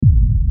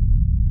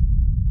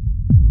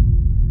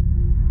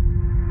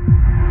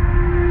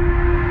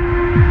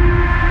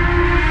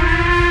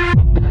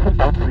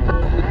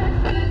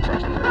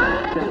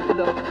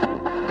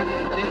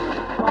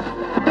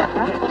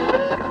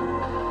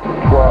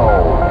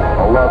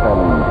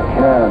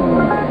10,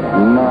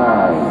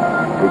 9,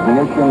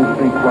 ignition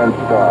sequence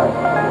start.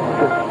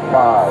 6,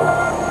 5,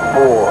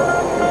 4,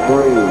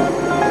 3,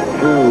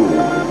 2,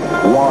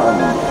 1,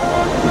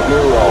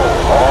 0.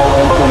 All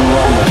engine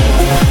running.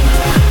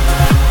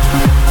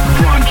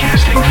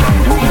 Broadcasting from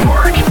New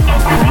York,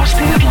 across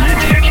the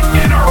Atlantic,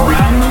 and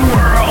around the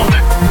world.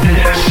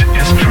 This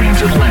is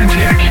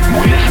Transatlantic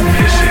with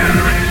Nissan.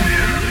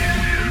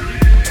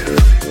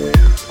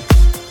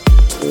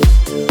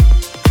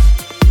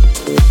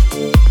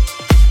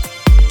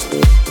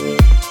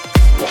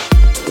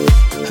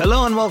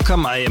 Hello and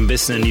welcome, I am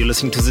Bissen and you're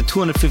listening to the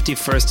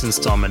 251st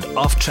installment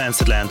of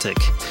Transatlantic.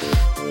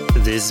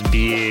 This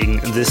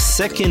being the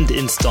second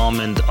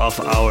installment of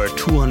our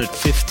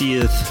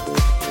 250th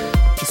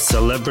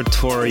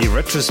celebratory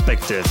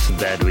retrospective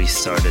that we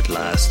started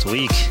last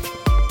week.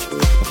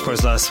 Of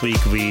course, last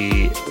week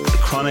we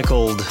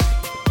chronicled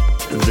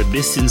the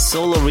Bissen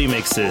solo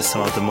remixes,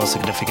 some of the most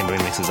significant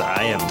remixes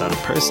I have done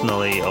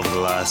personally over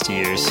the last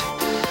years.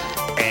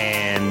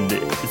 And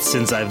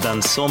since I've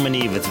done so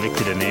many with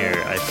Victor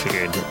Denaire, I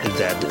figured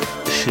that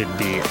should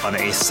be on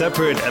a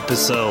separate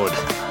episode.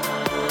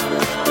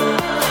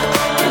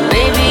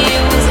 Maybe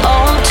it was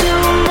all too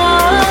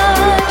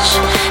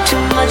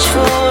much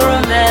for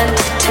a man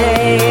to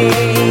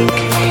take.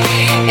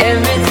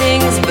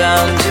 Everything is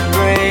bound to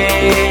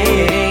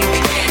break.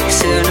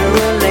 Sooner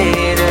or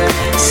later,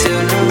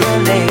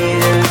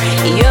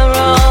 you're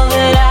all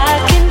that I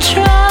can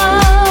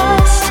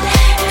trust.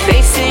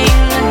 Facing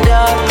the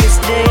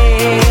darkest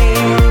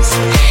days,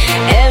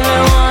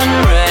 everyone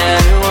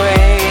ran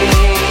away.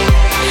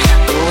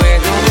 But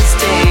we're gonna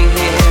stay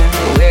here,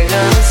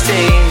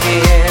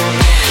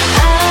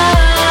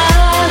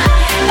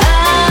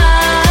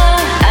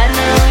 I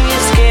know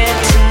you're scared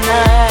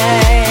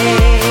tonight.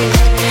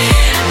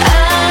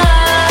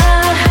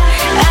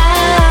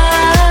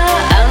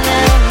 I'll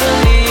never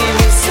leave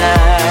your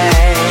side.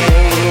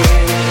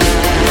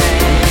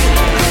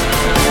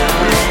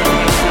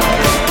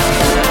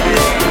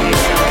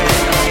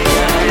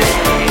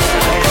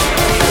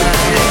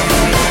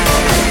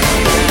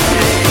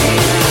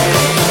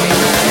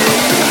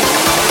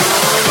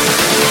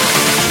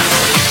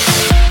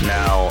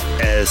 Now,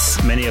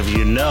 as many of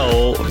you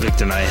know,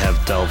 Victor and I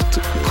have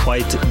delved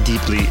quite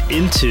deeply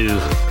into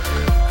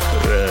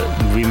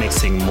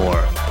remixing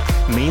more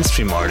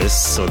mainstream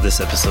artists, so this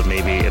episode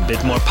may be a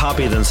bit more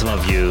poppy than some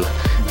of you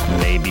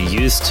may be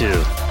used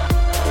to.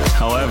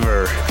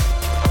 However,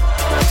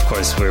 of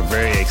course, we're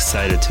very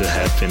excited to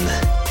have been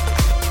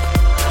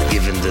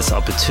given this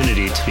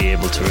opportunity to be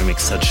able to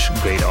remix such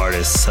great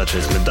artists such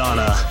as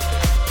Madonna,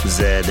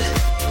 Zedd,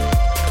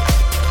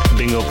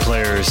 Bingo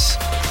Players,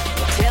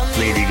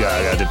 Lady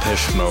Gaga,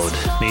 Depeche Mode,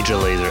 Major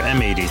Lazer,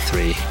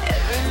 M83,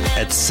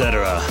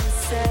 etc.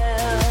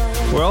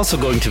 We're also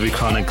going to be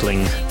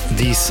chronicling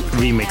these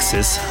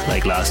remixes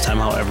like last time.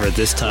 However,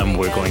 this time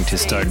we're going to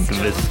start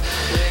with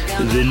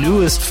the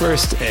newest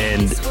first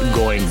and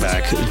going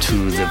back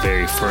to the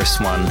very first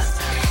one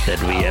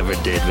that we ever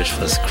did, which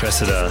was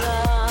Cressida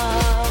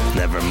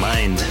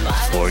Nevermind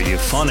for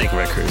Euphonic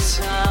Records.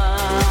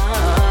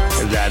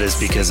 That is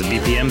because the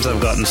BPMs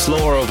have gotten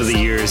slower over the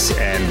years,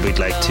 and we'd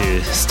like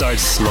to start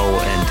slow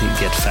and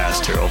get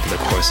faster over the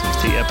course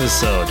of the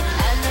episode.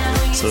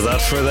 So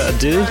without further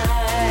ado,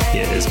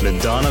 here is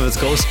Madonna with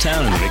Ghost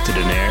Town and Victor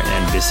Denaire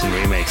and Bissen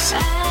Remix.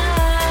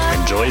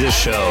 Enjoy the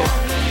show.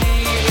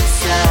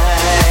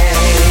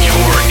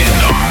 You're in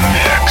the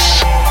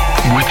mix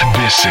with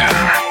Bissen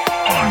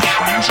on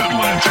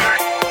Transatlantic.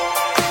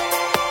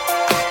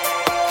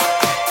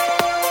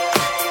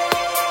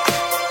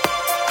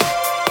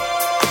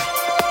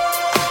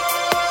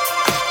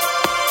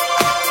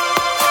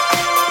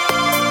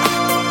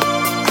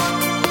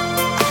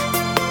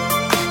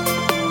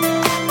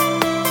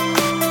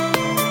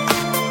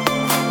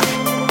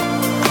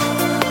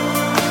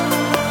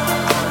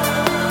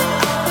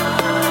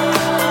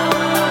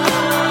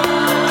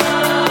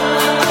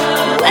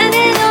 When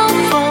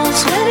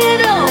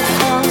it all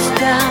falls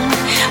down,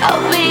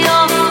 I'll be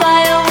on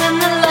fire when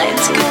the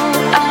lights go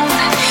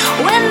out.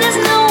 When there's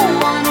no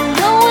one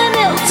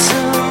else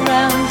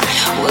around,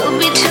 we'll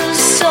be two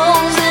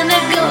souls in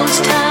a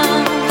ghost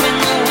town. When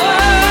the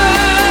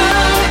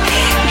world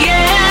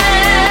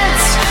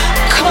gets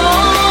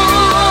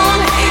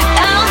cold,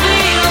 I'll be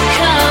your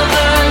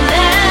cover.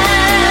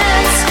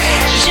 Let's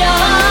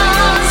just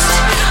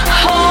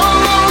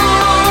hold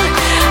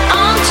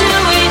on to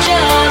each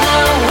other.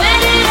 When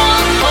it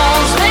all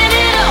falls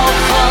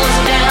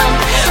down,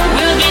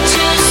 we'll be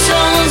two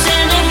souls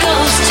in a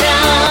ghost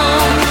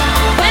town.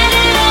 When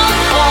it all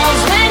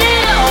falls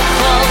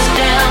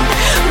down,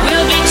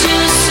 we'll be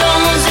two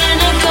souls in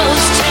a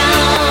ghost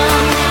town.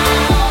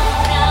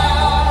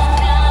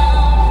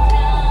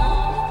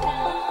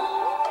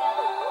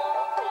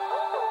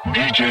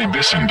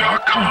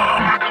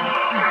 DJBissen.com.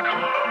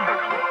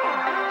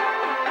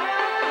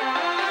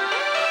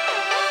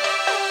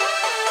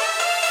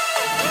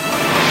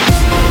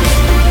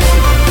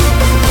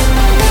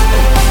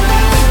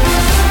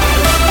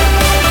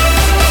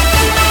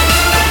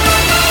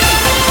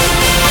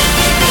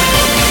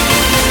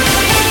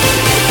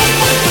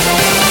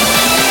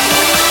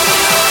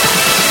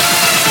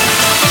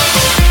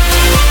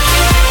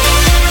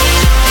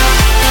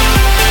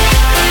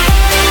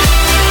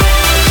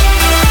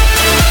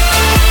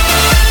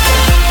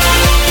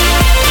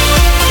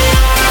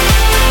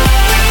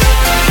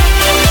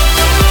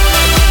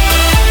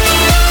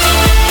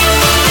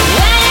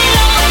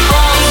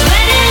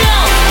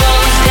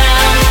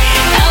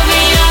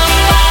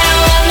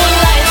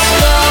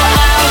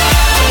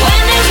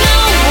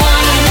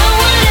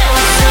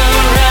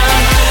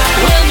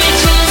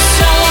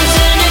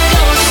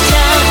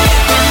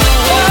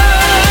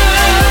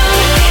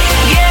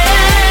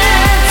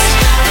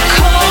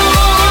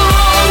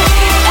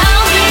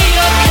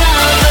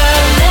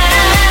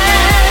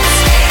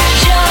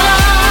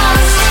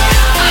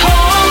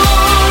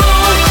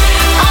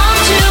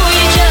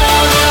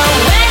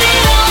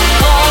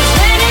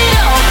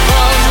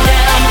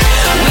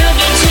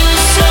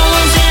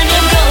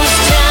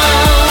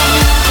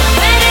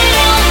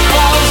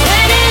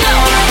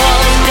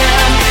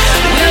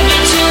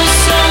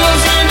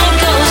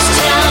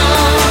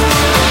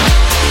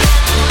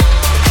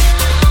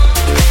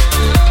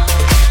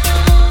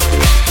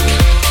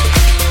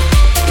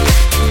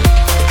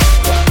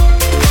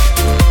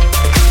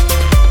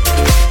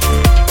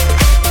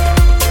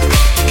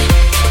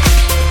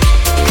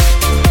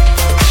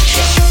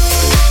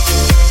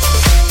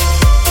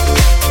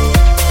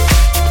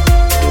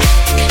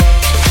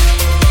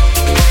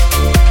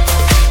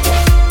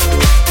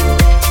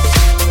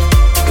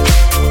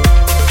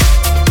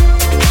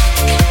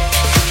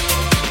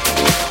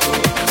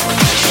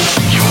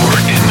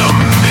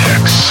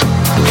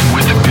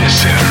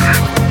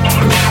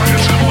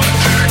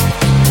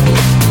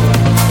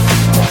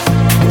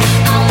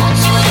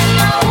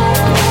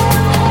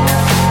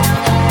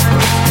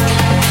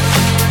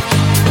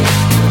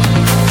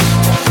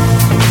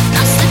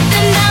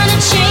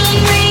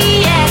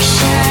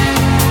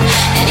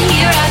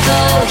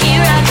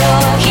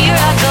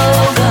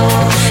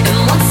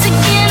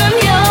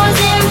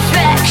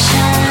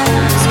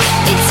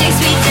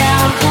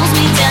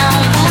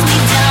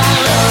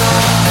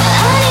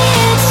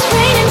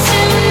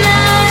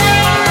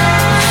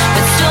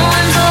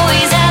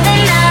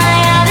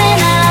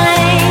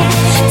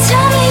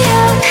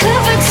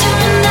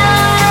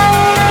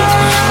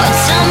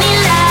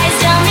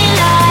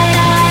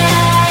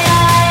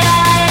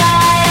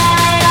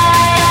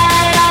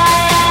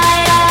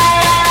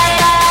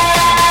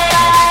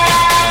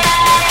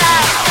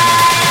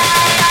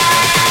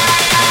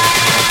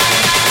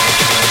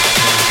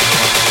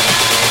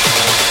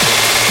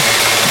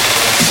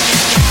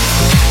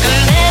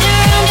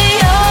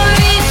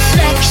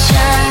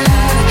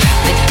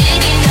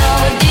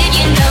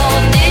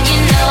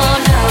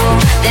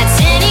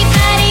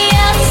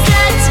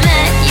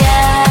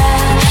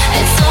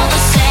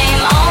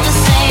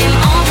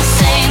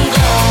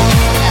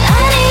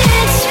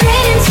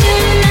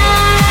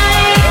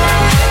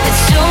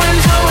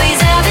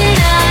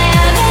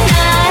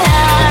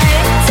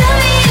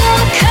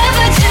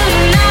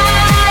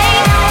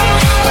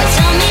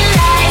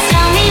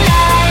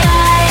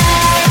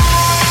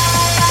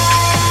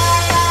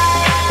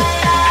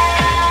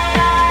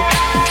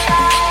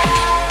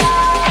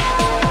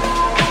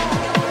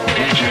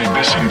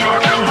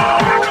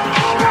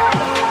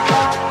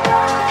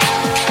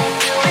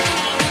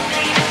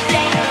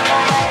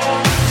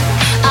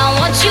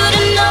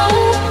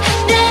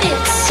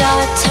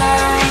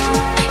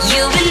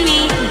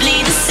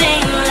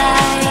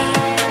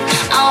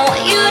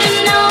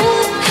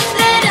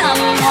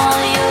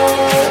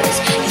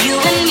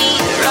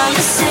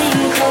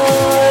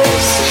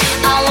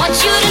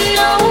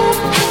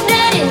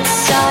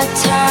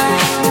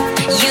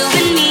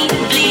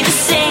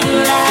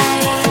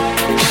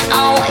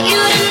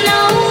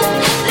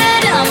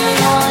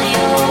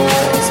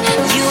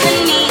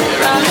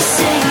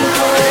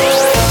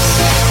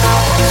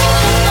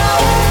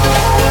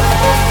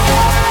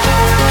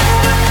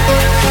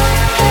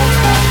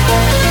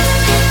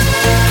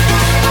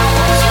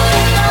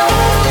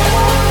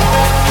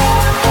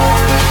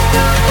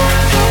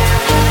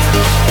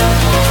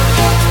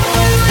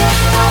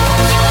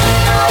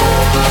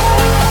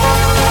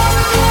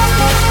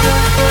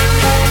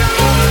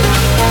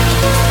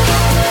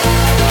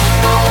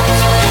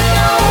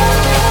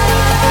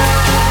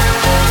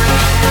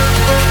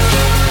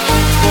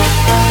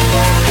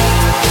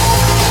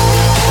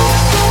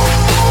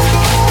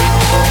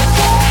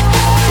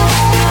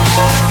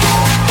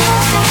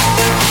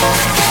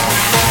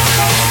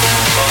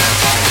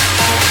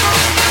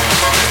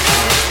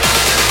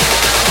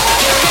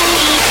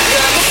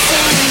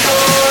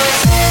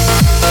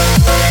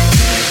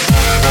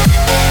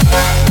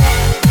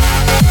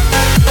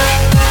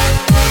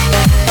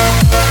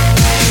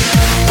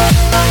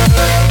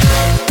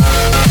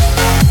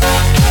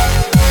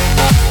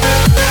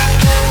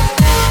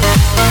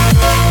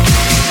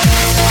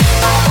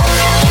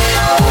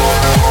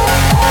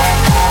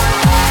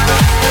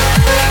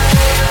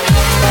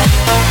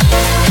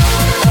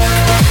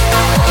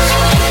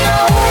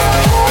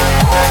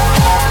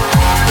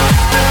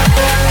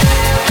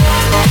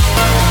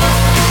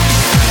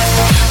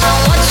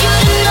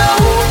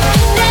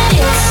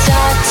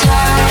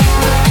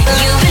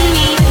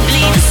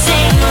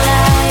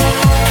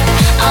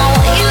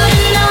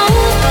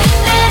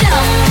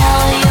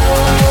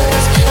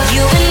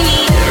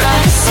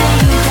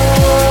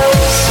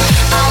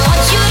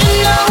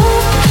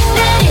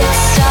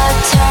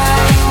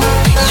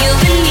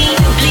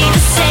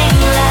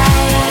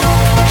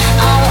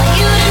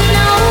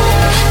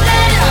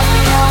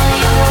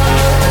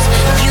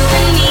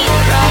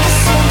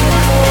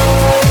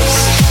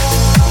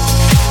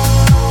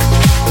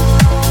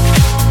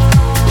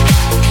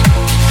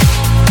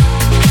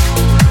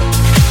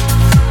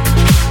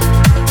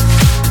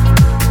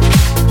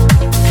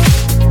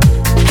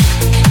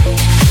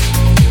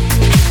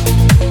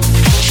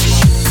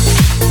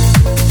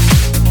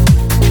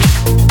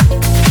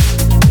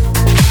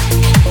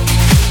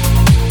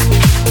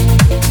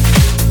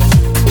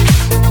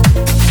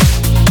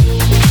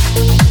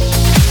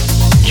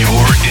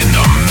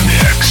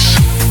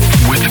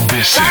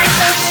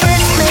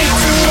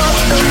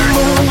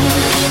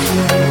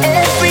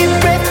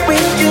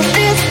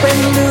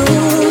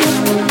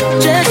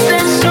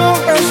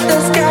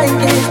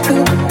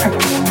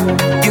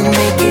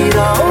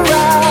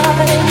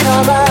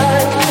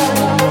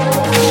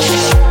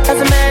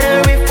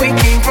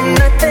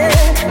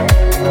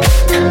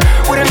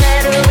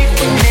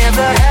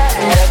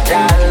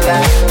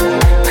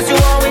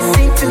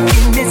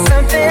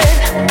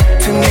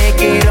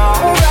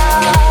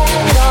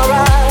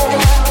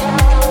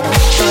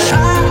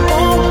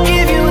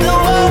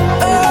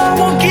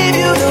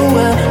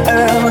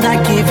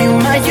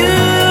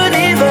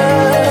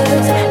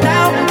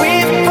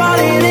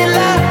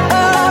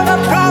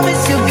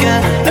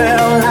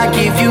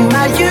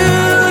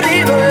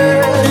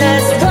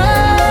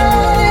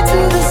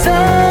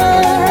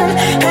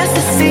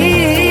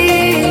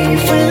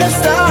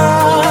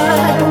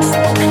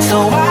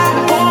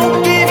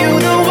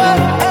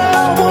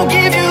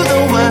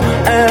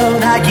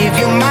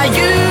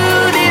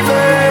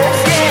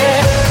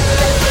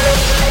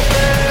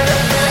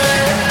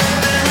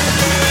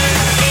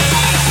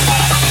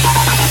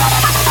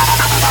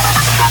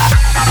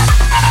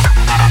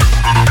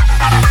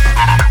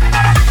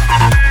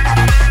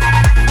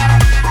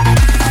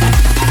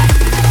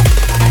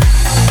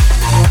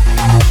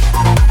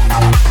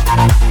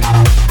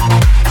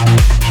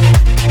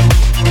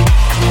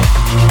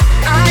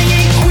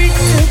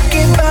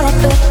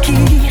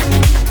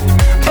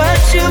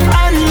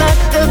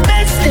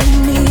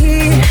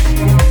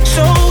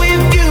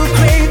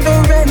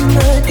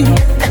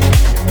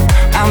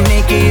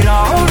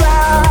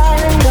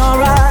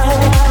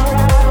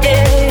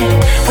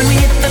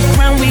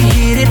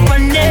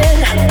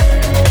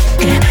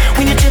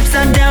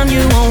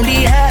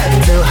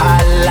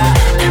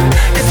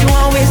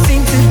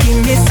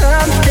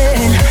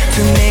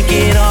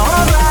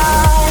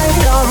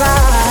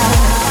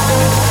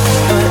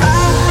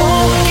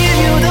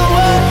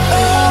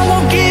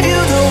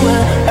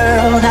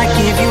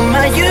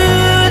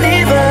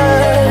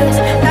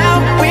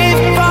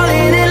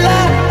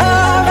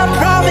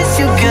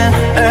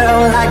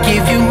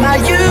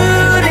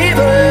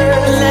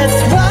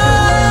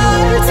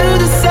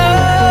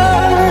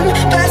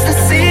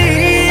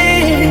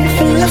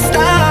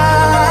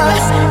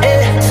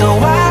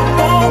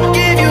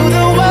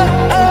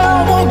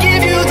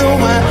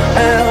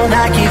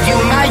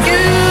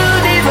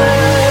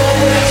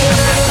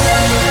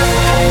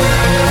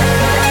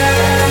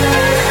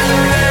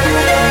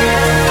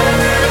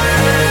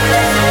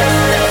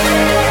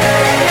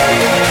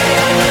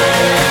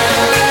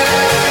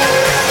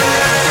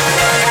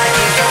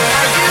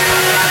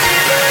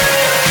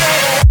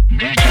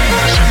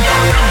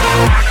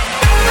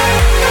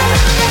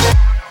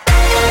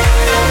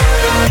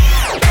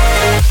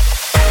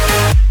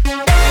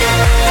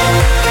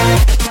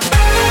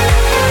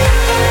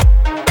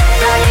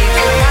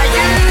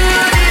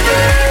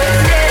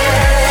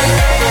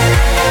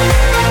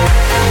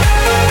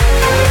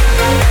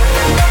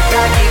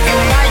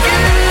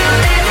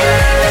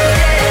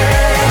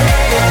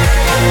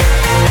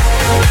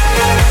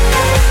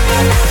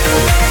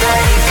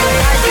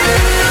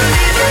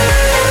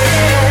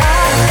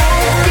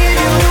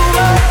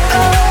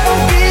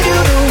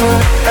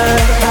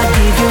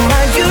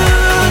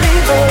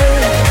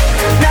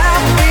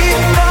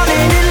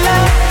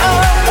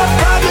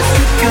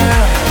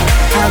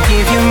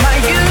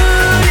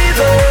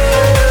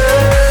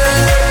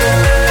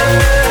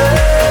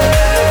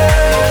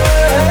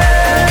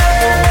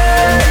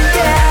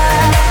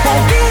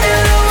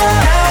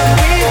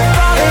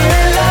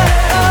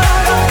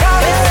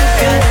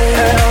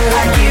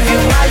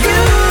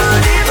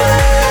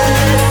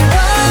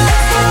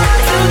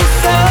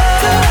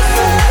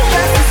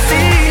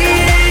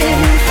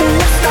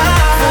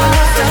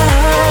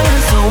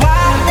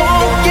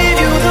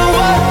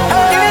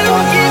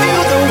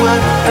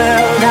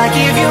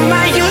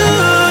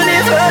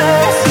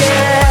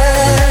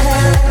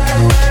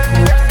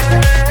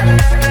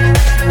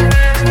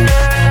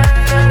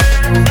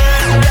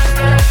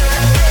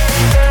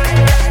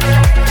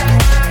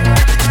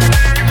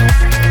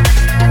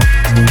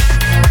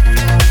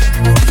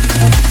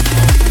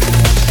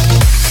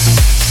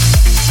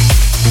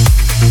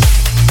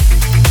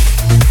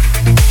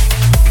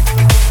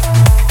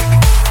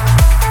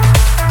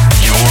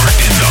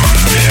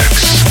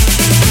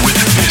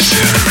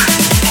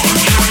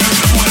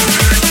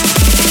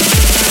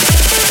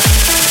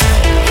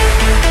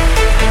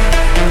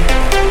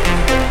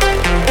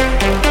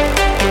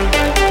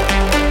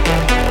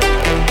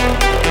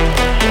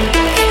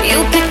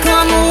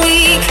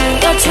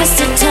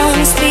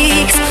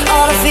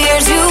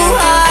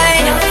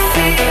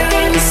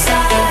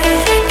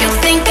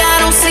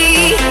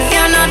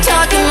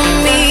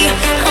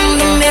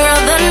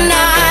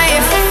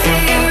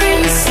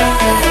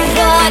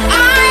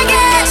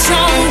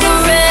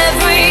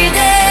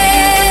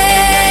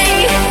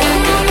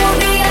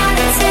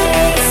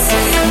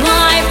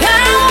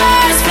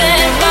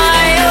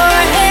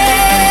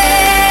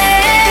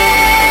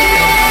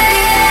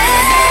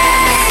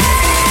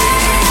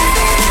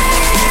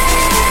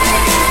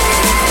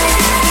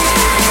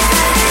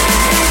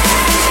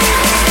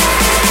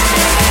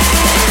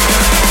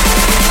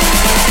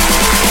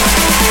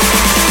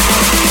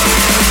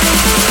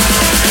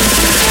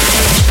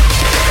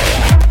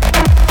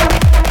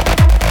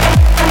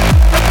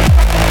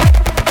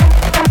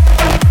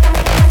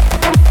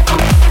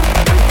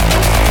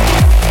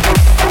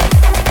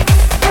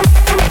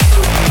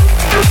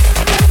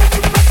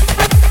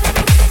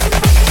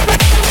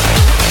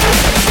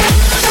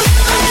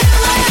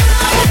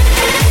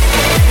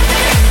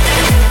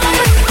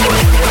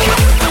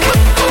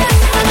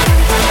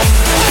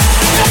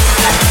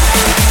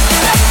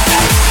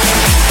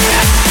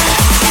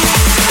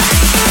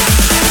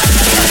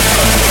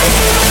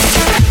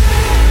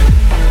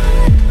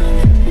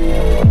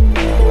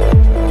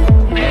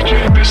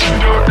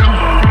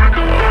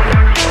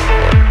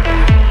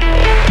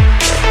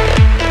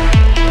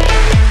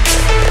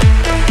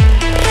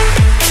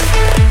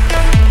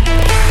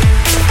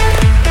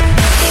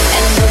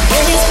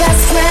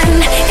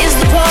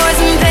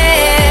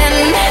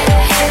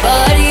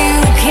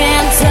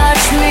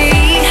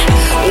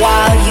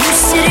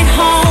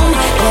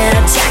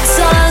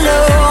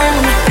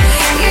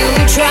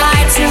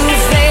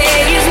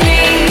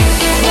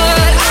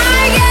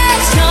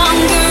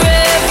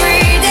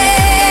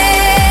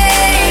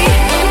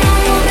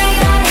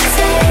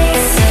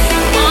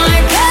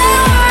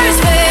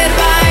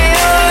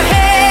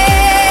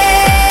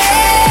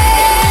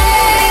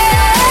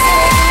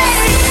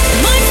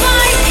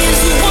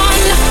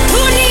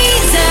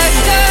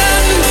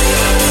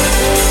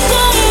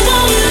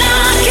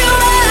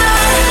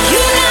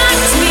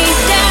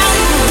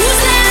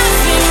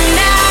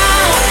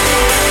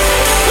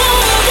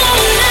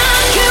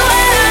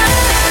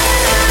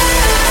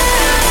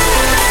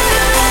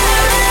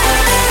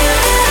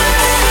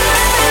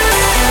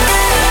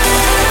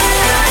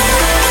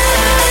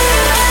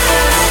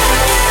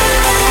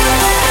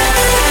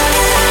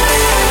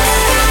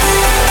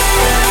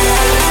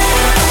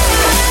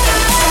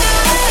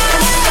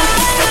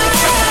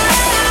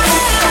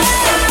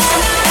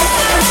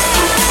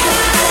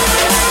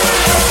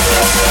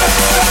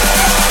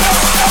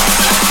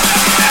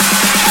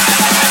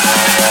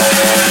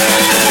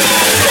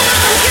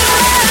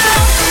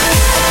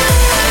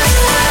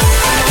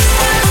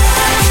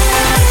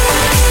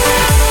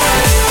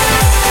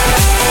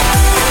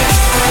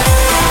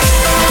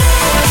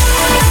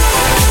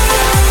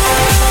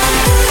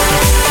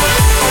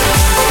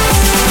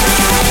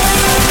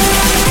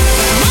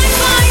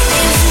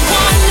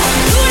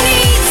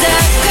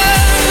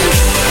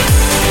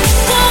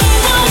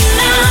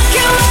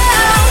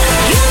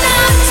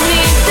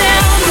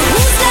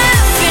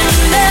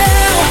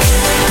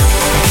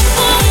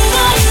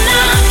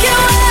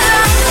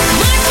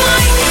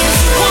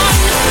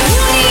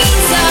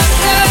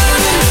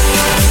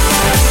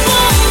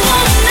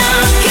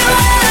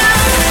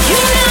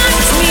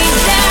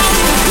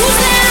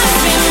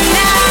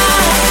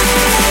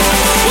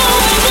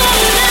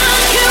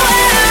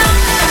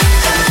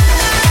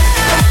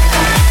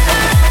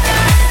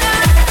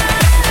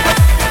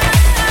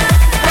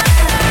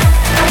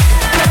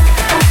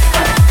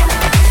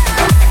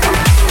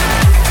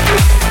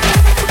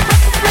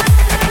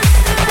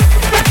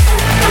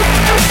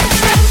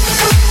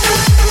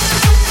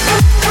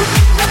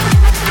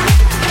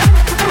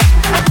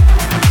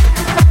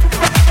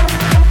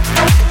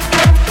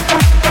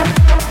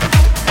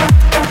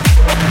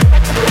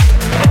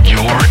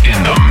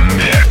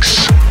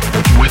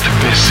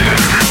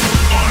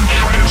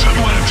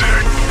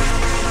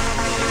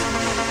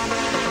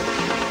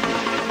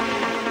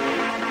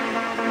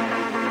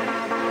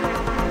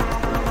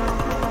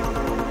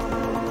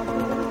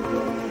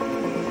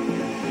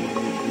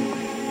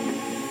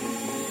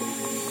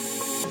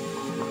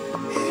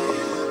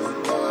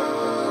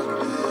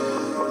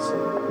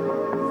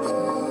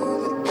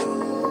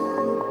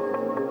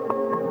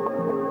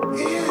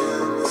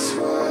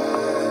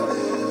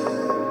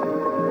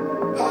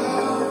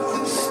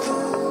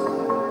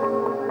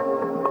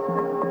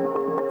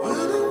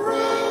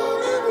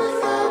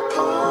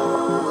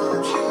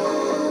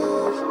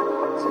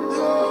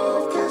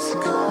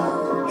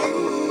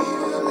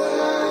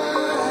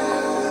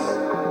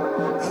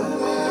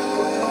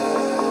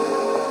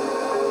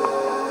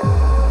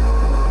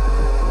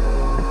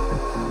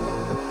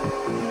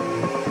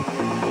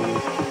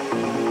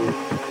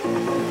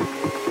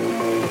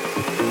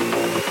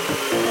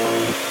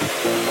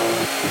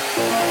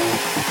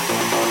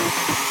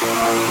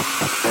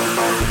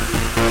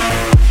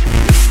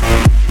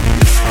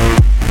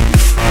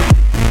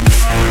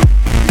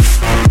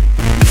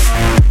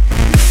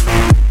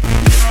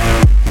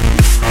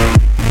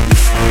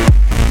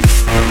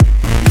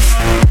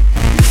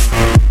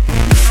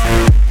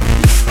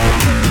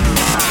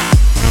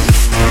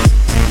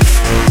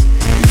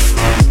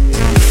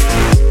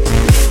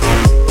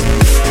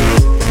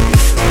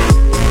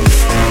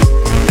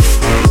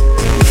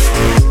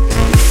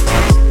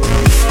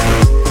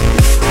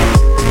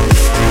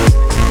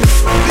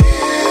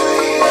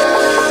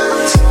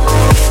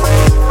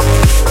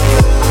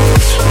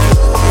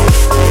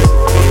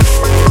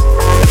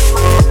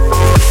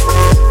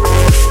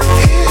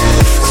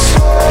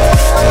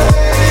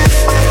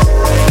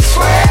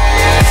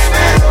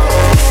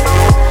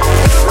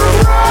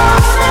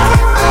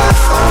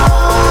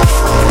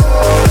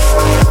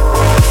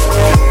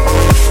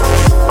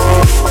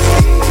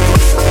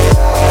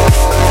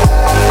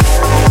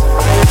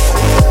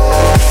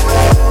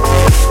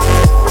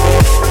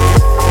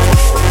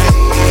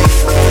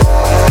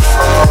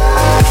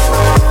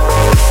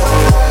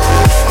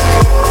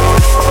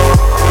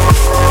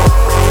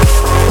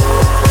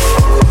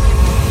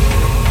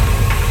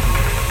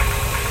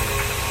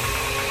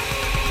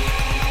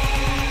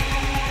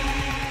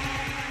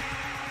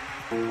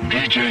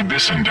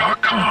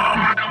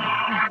 TransAtlantic.com.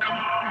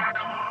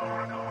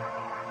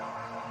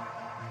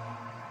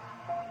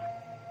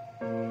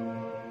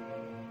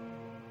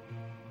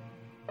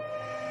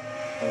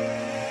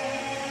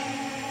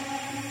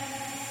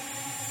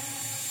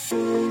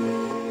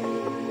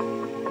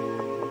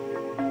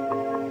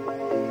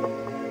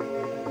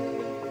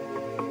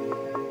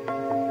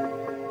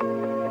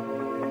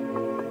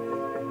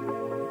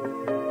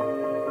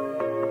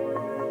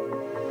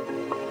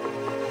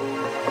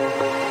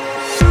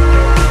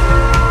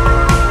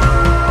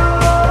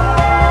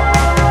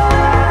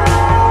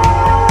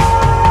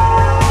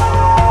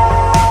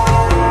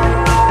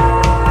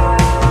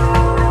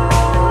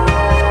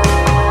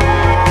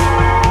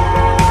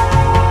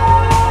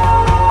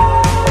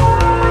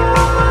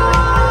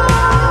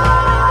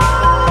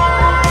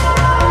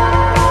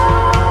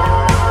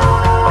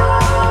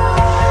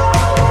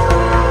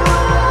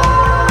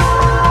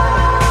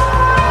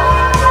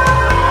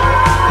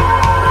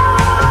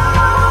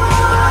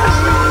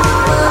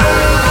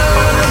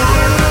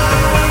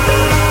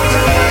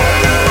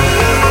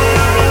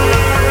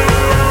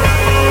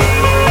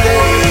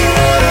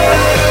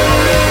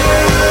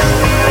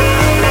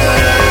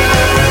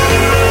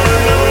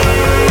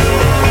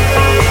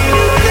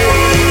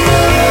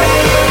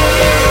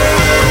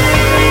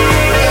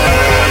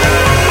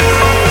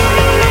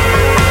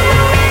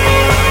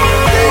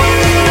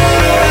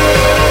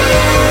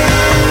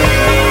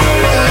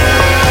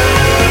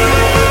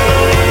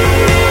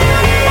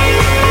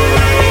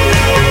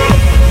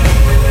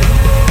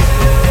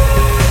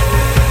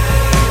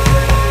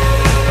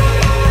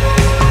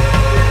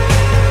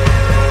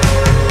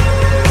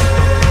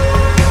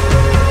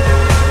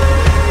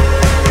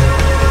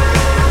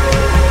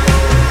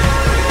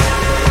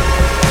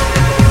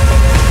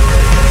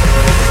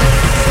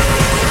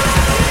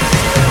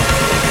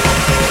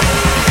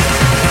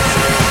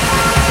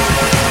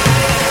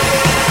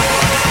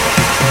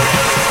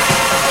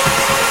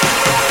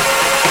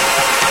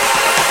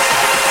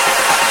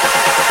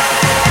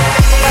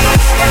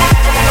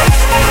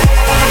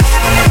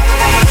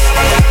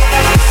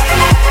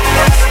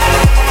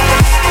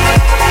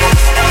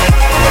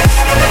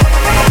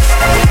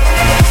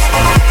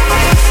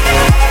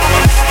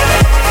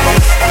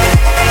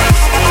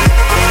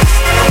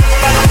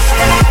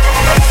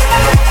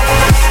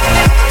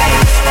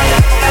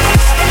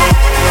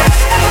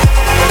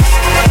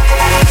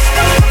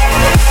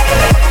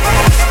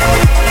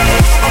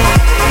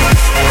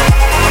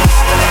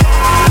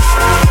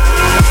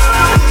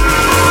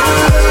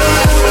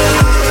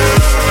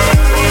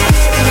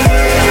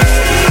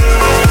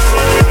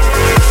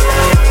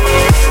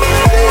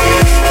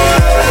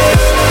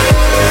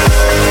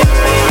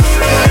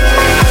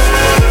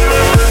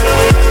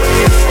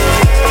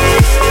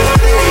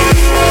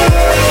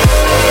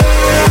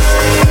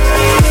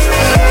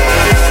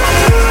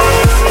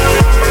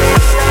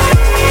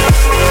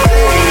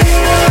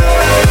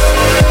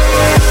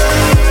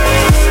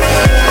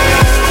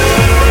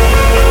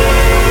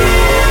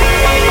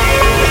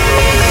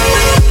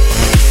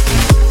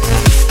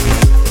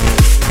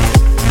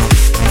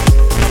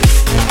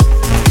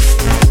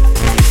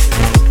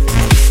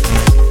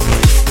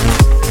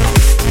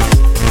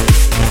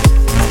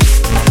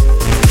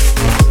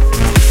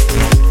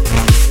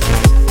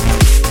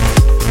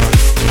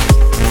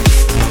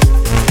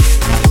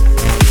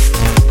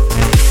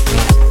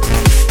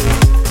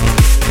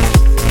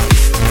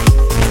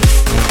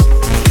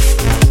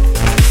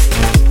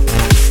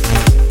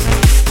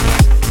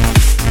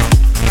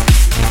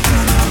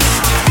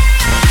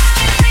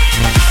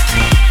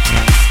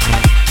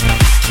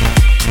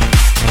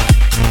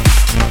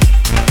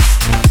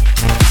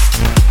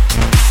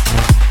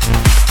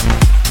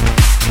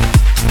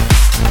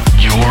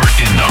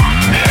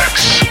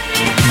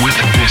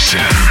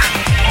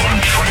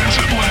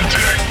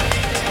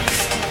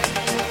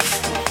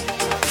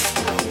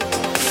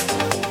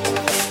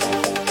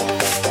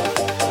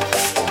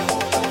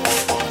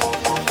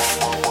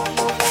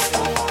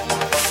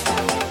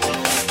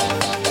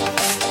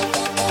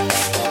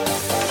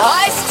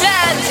 I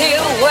stand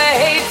here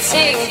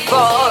waiting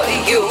for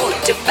you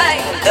to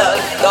bang the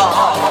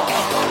gong,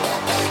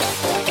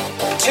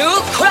 to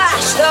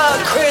crash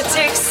the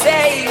critics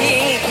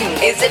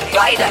saying, is it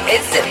right or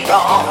is it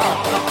wrong?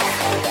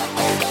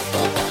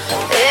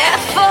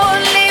 If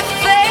only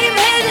fame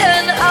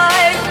hidden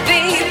I'd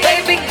be,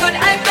 baby, could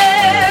I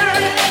bear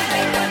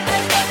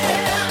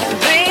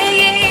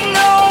being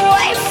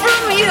away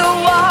from you?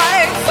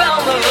 I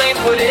found the lane,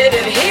 put it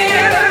in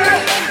here.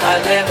 I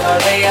live for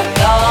the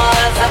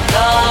applause,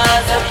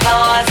 applause,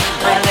 applause.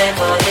 I live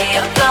for the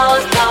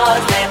applause,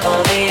 applause, live for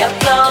the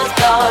applause,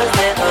 applause,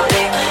 live for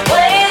the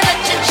way that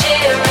you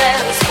cheer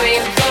and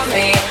scream for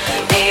me.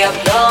 The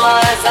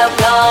applause,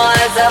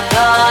 applause,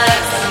 applause.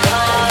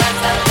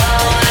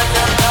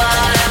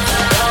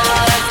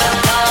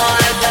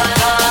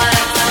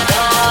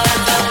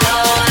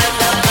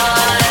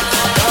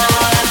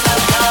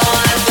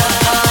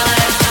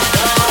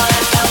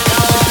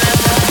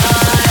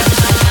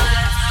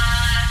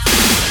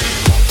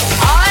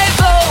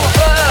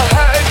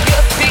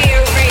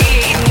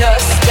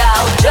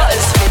 Just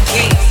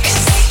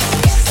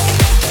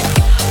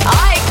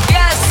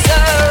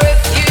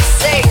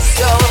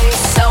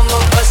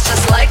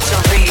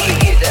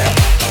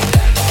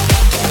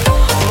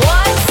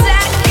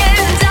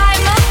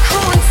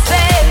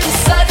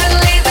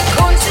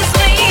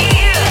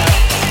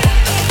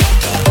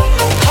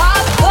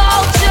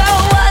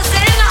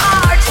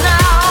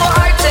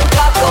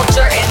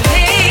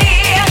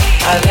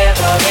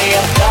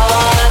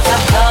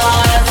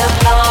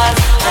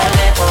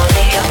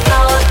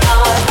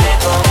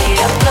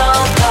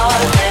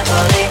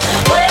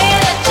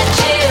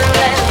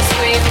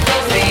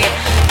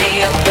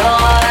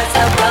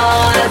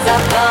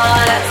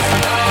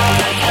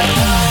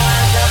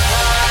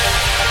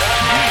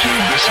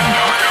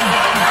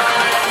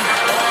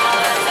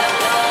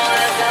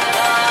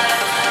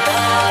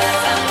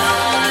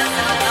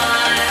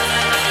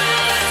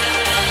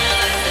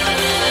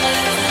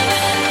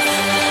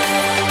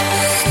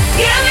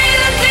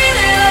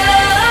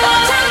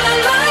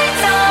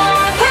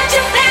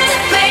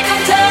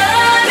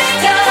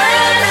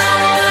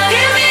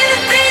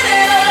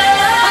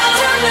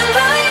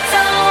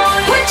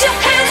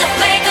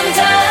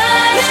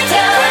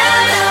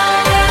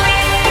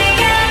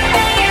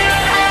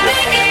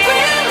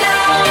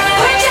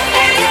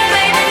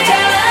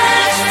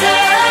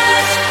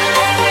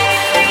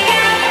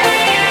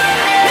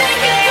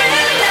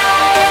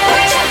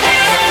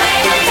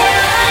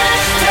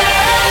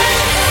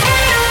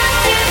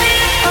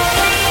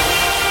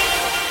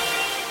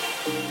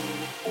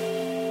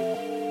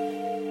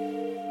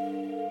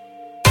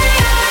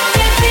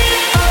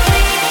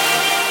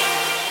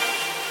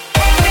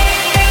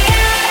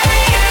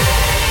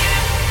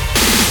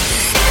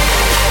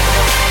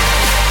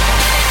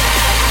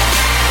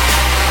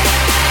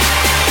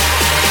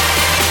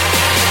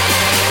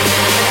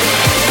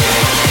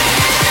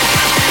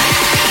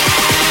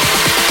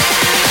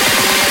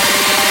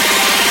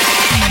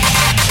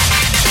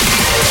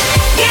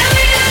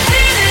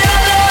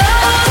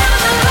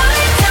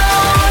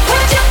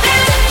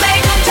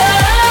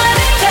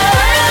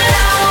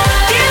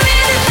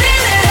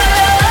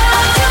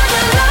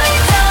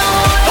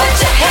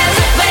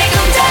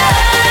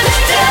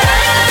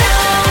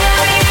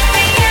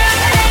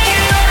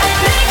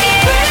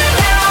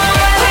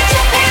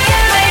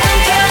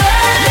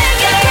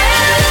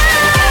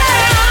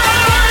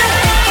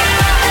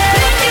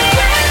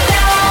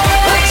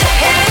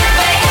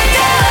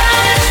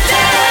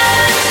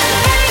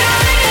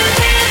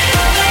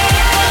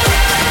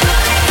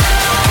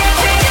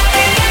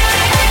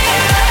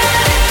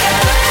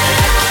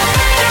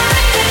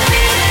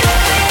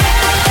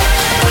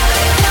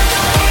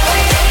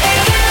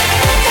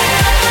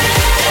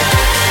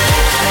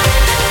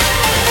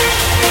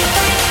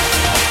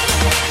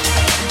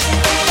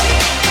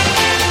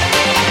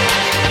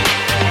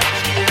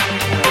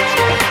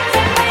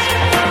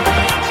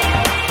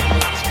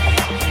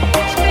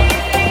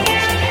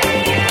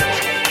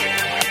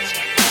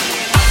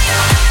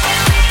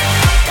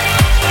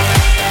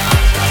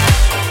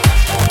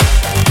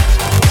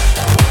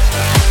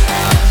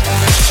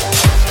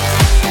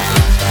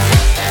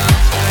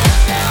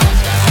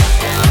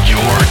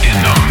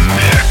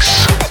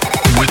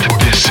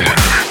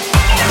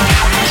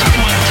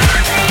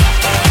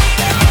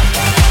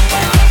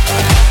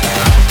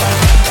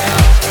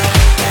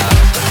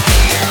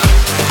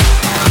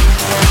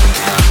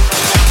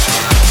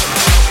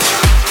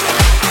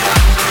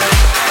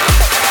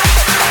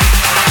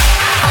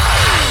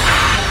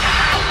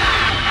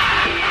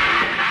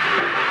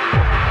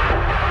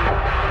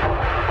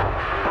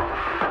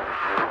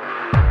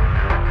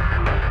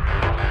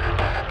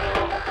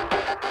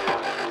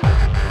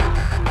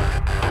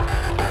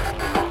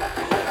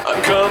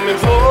coming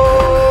for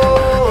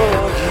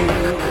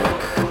you.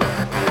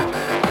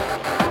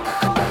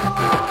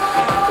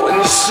 When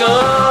the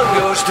sun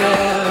goes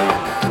down,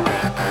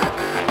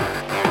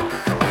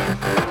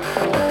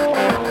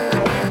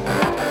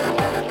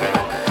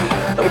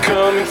 I'm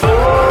coming for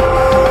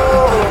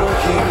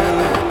you.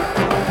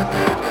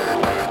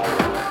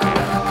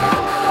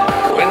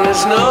 When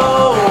there's no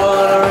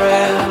one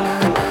around,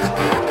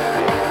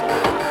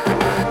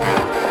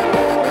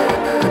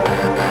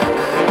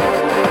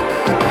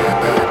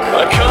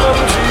 I come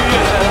to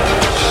your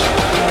house,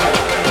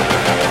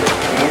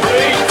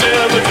 break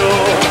down the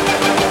door.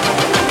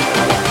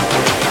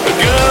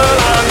 Girl,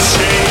 I'm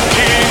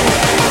shaking,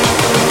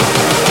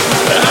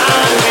 I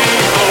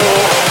need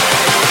more.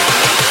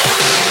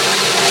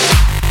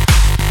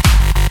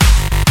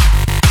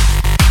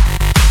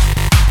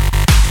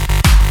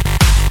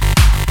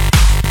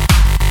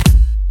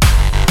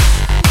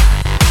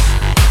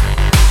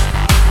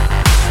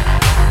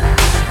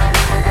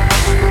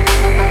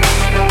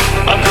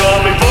 I'm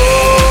coming for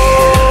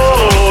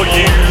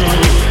you.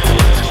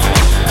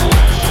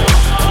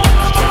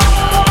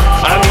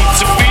 I need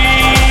to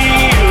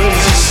feel your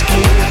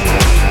skin.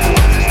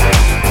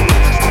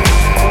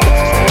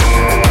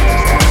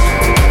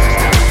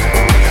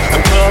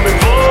 I'm coming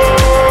for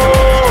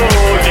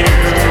you.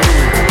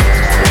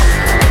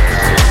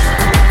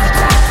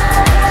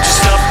 To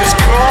stop this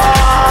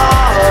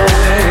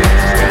crawling.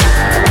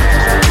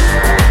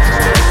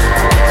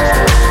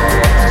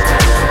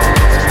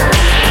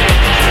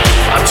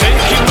 I'm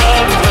taking my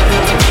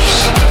place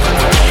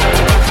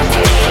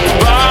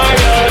by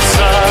your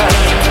side.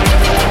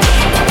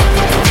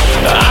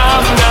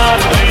 I'm not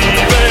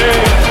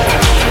leaving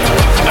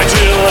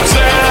until I'm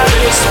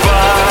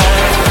satisfied.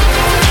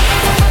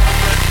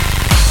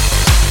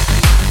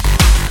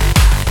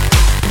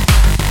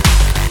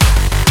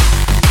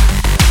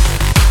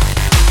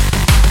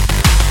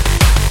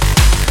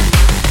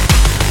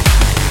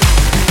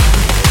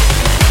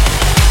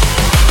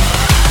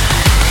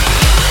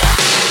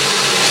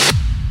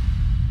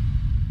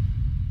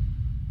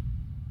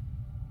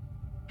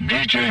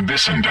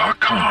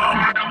 DJBisson.com.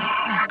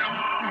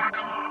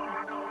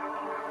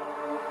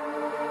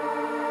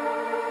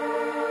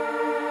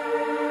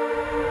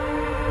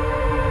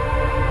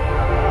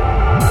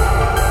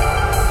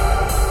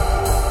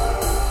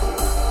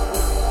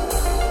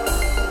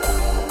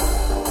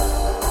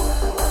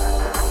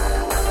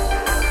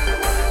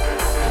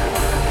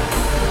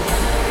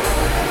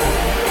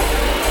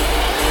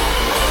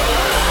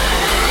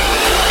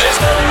 There's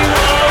only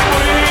one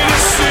way to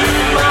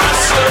soothe my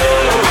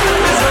soul.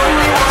 There's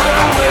only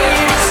one way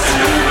to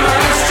soothe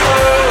my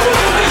soul.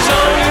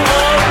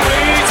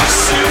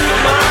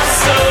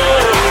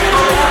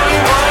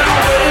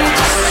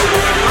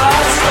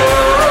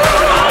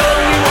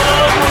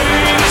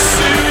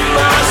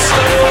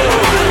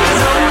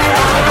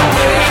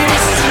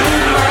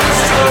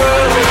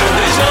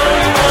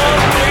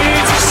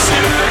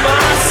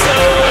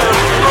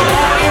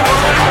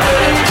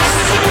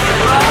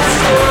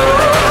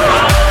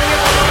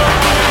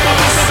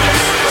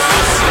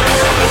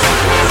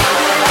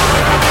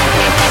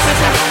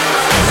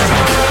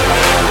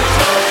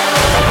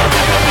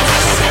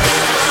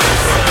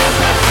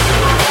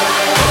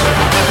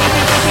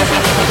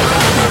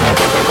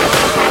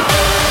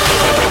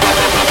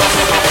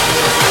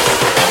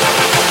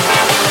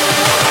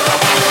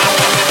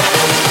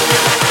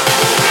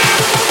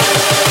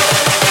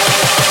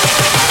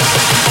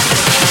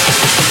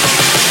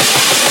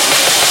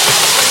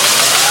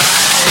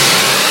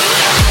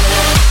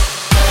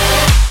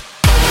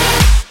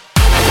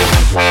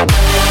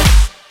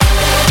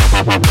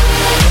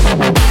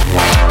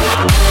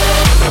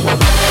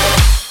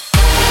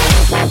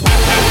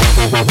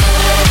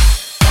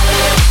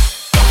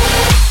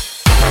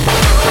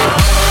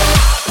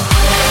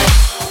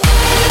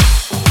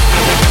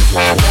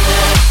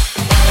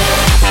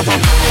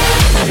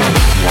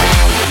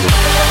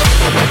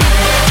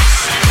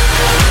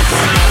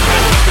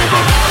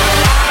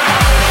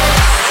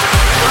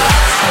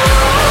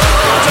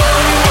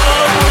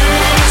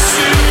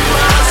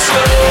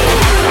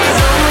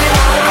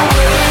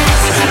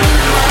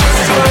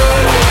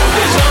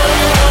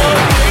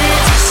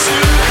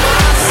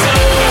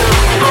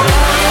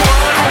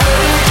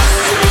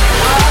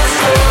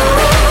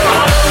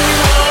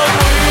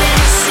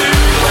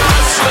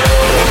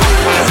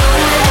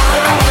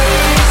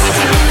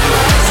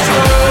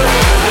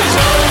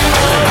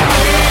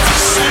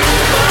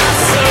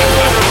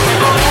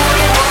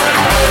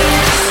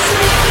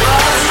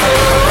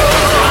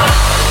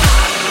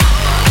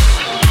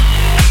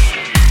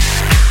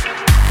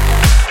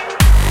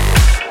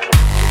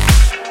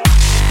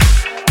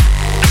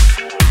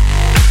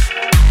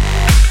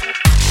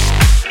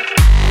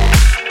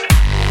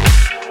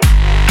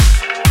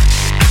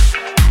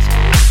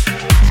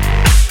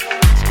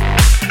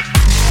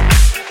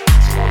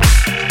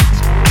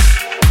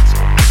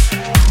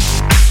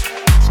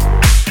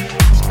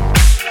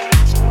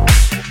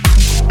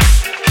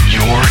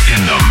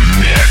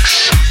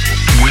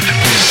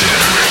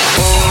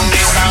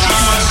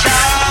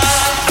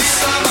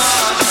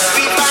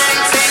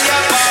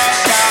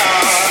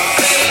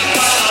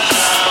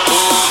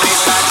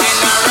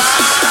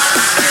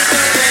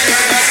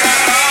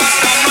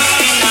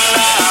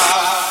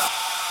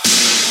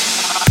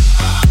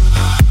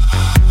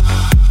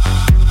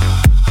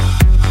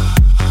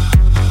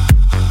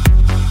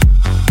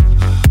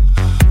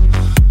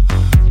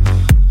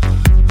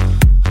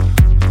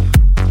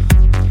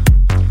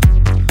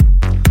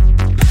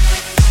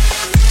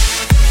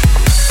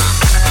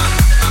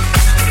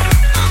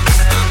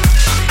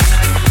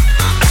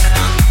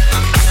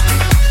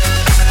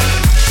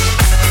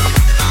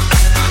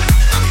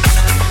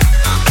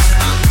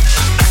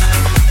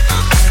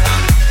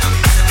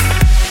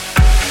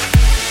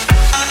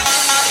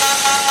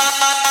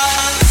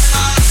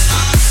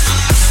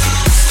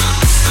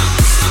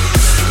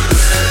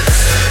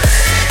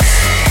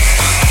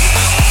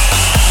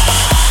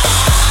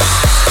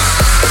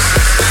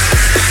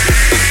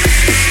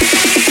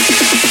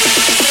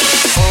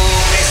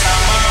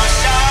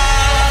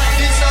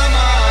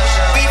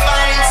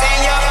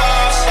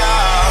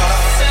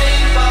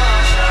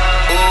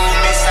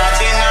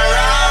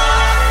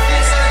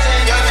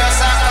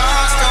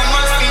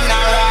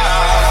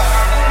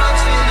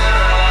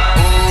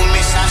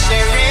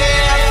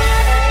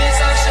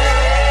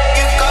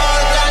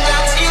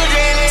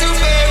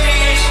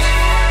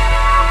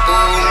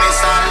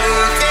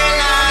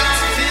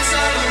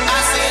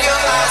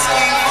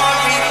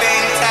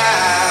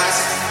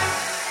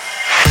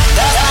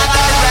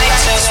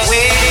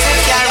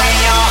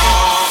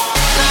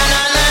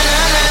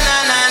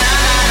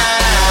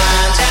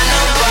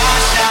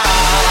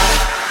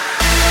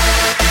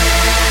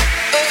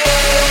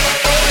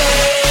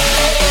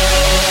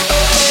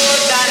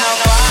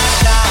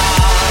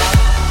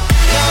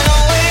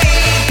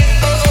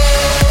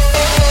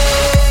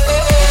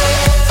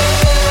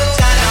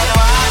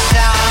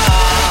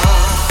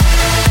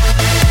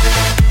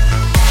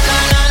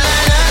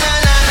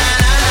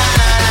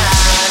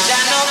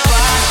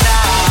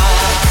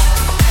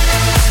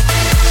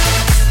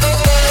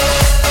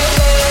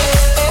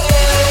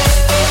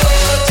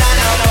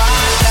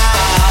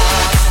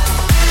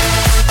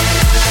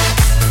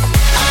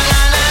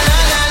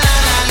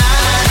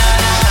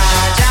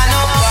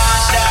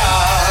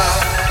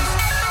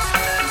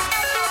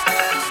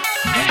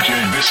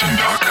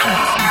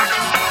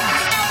 listen.com.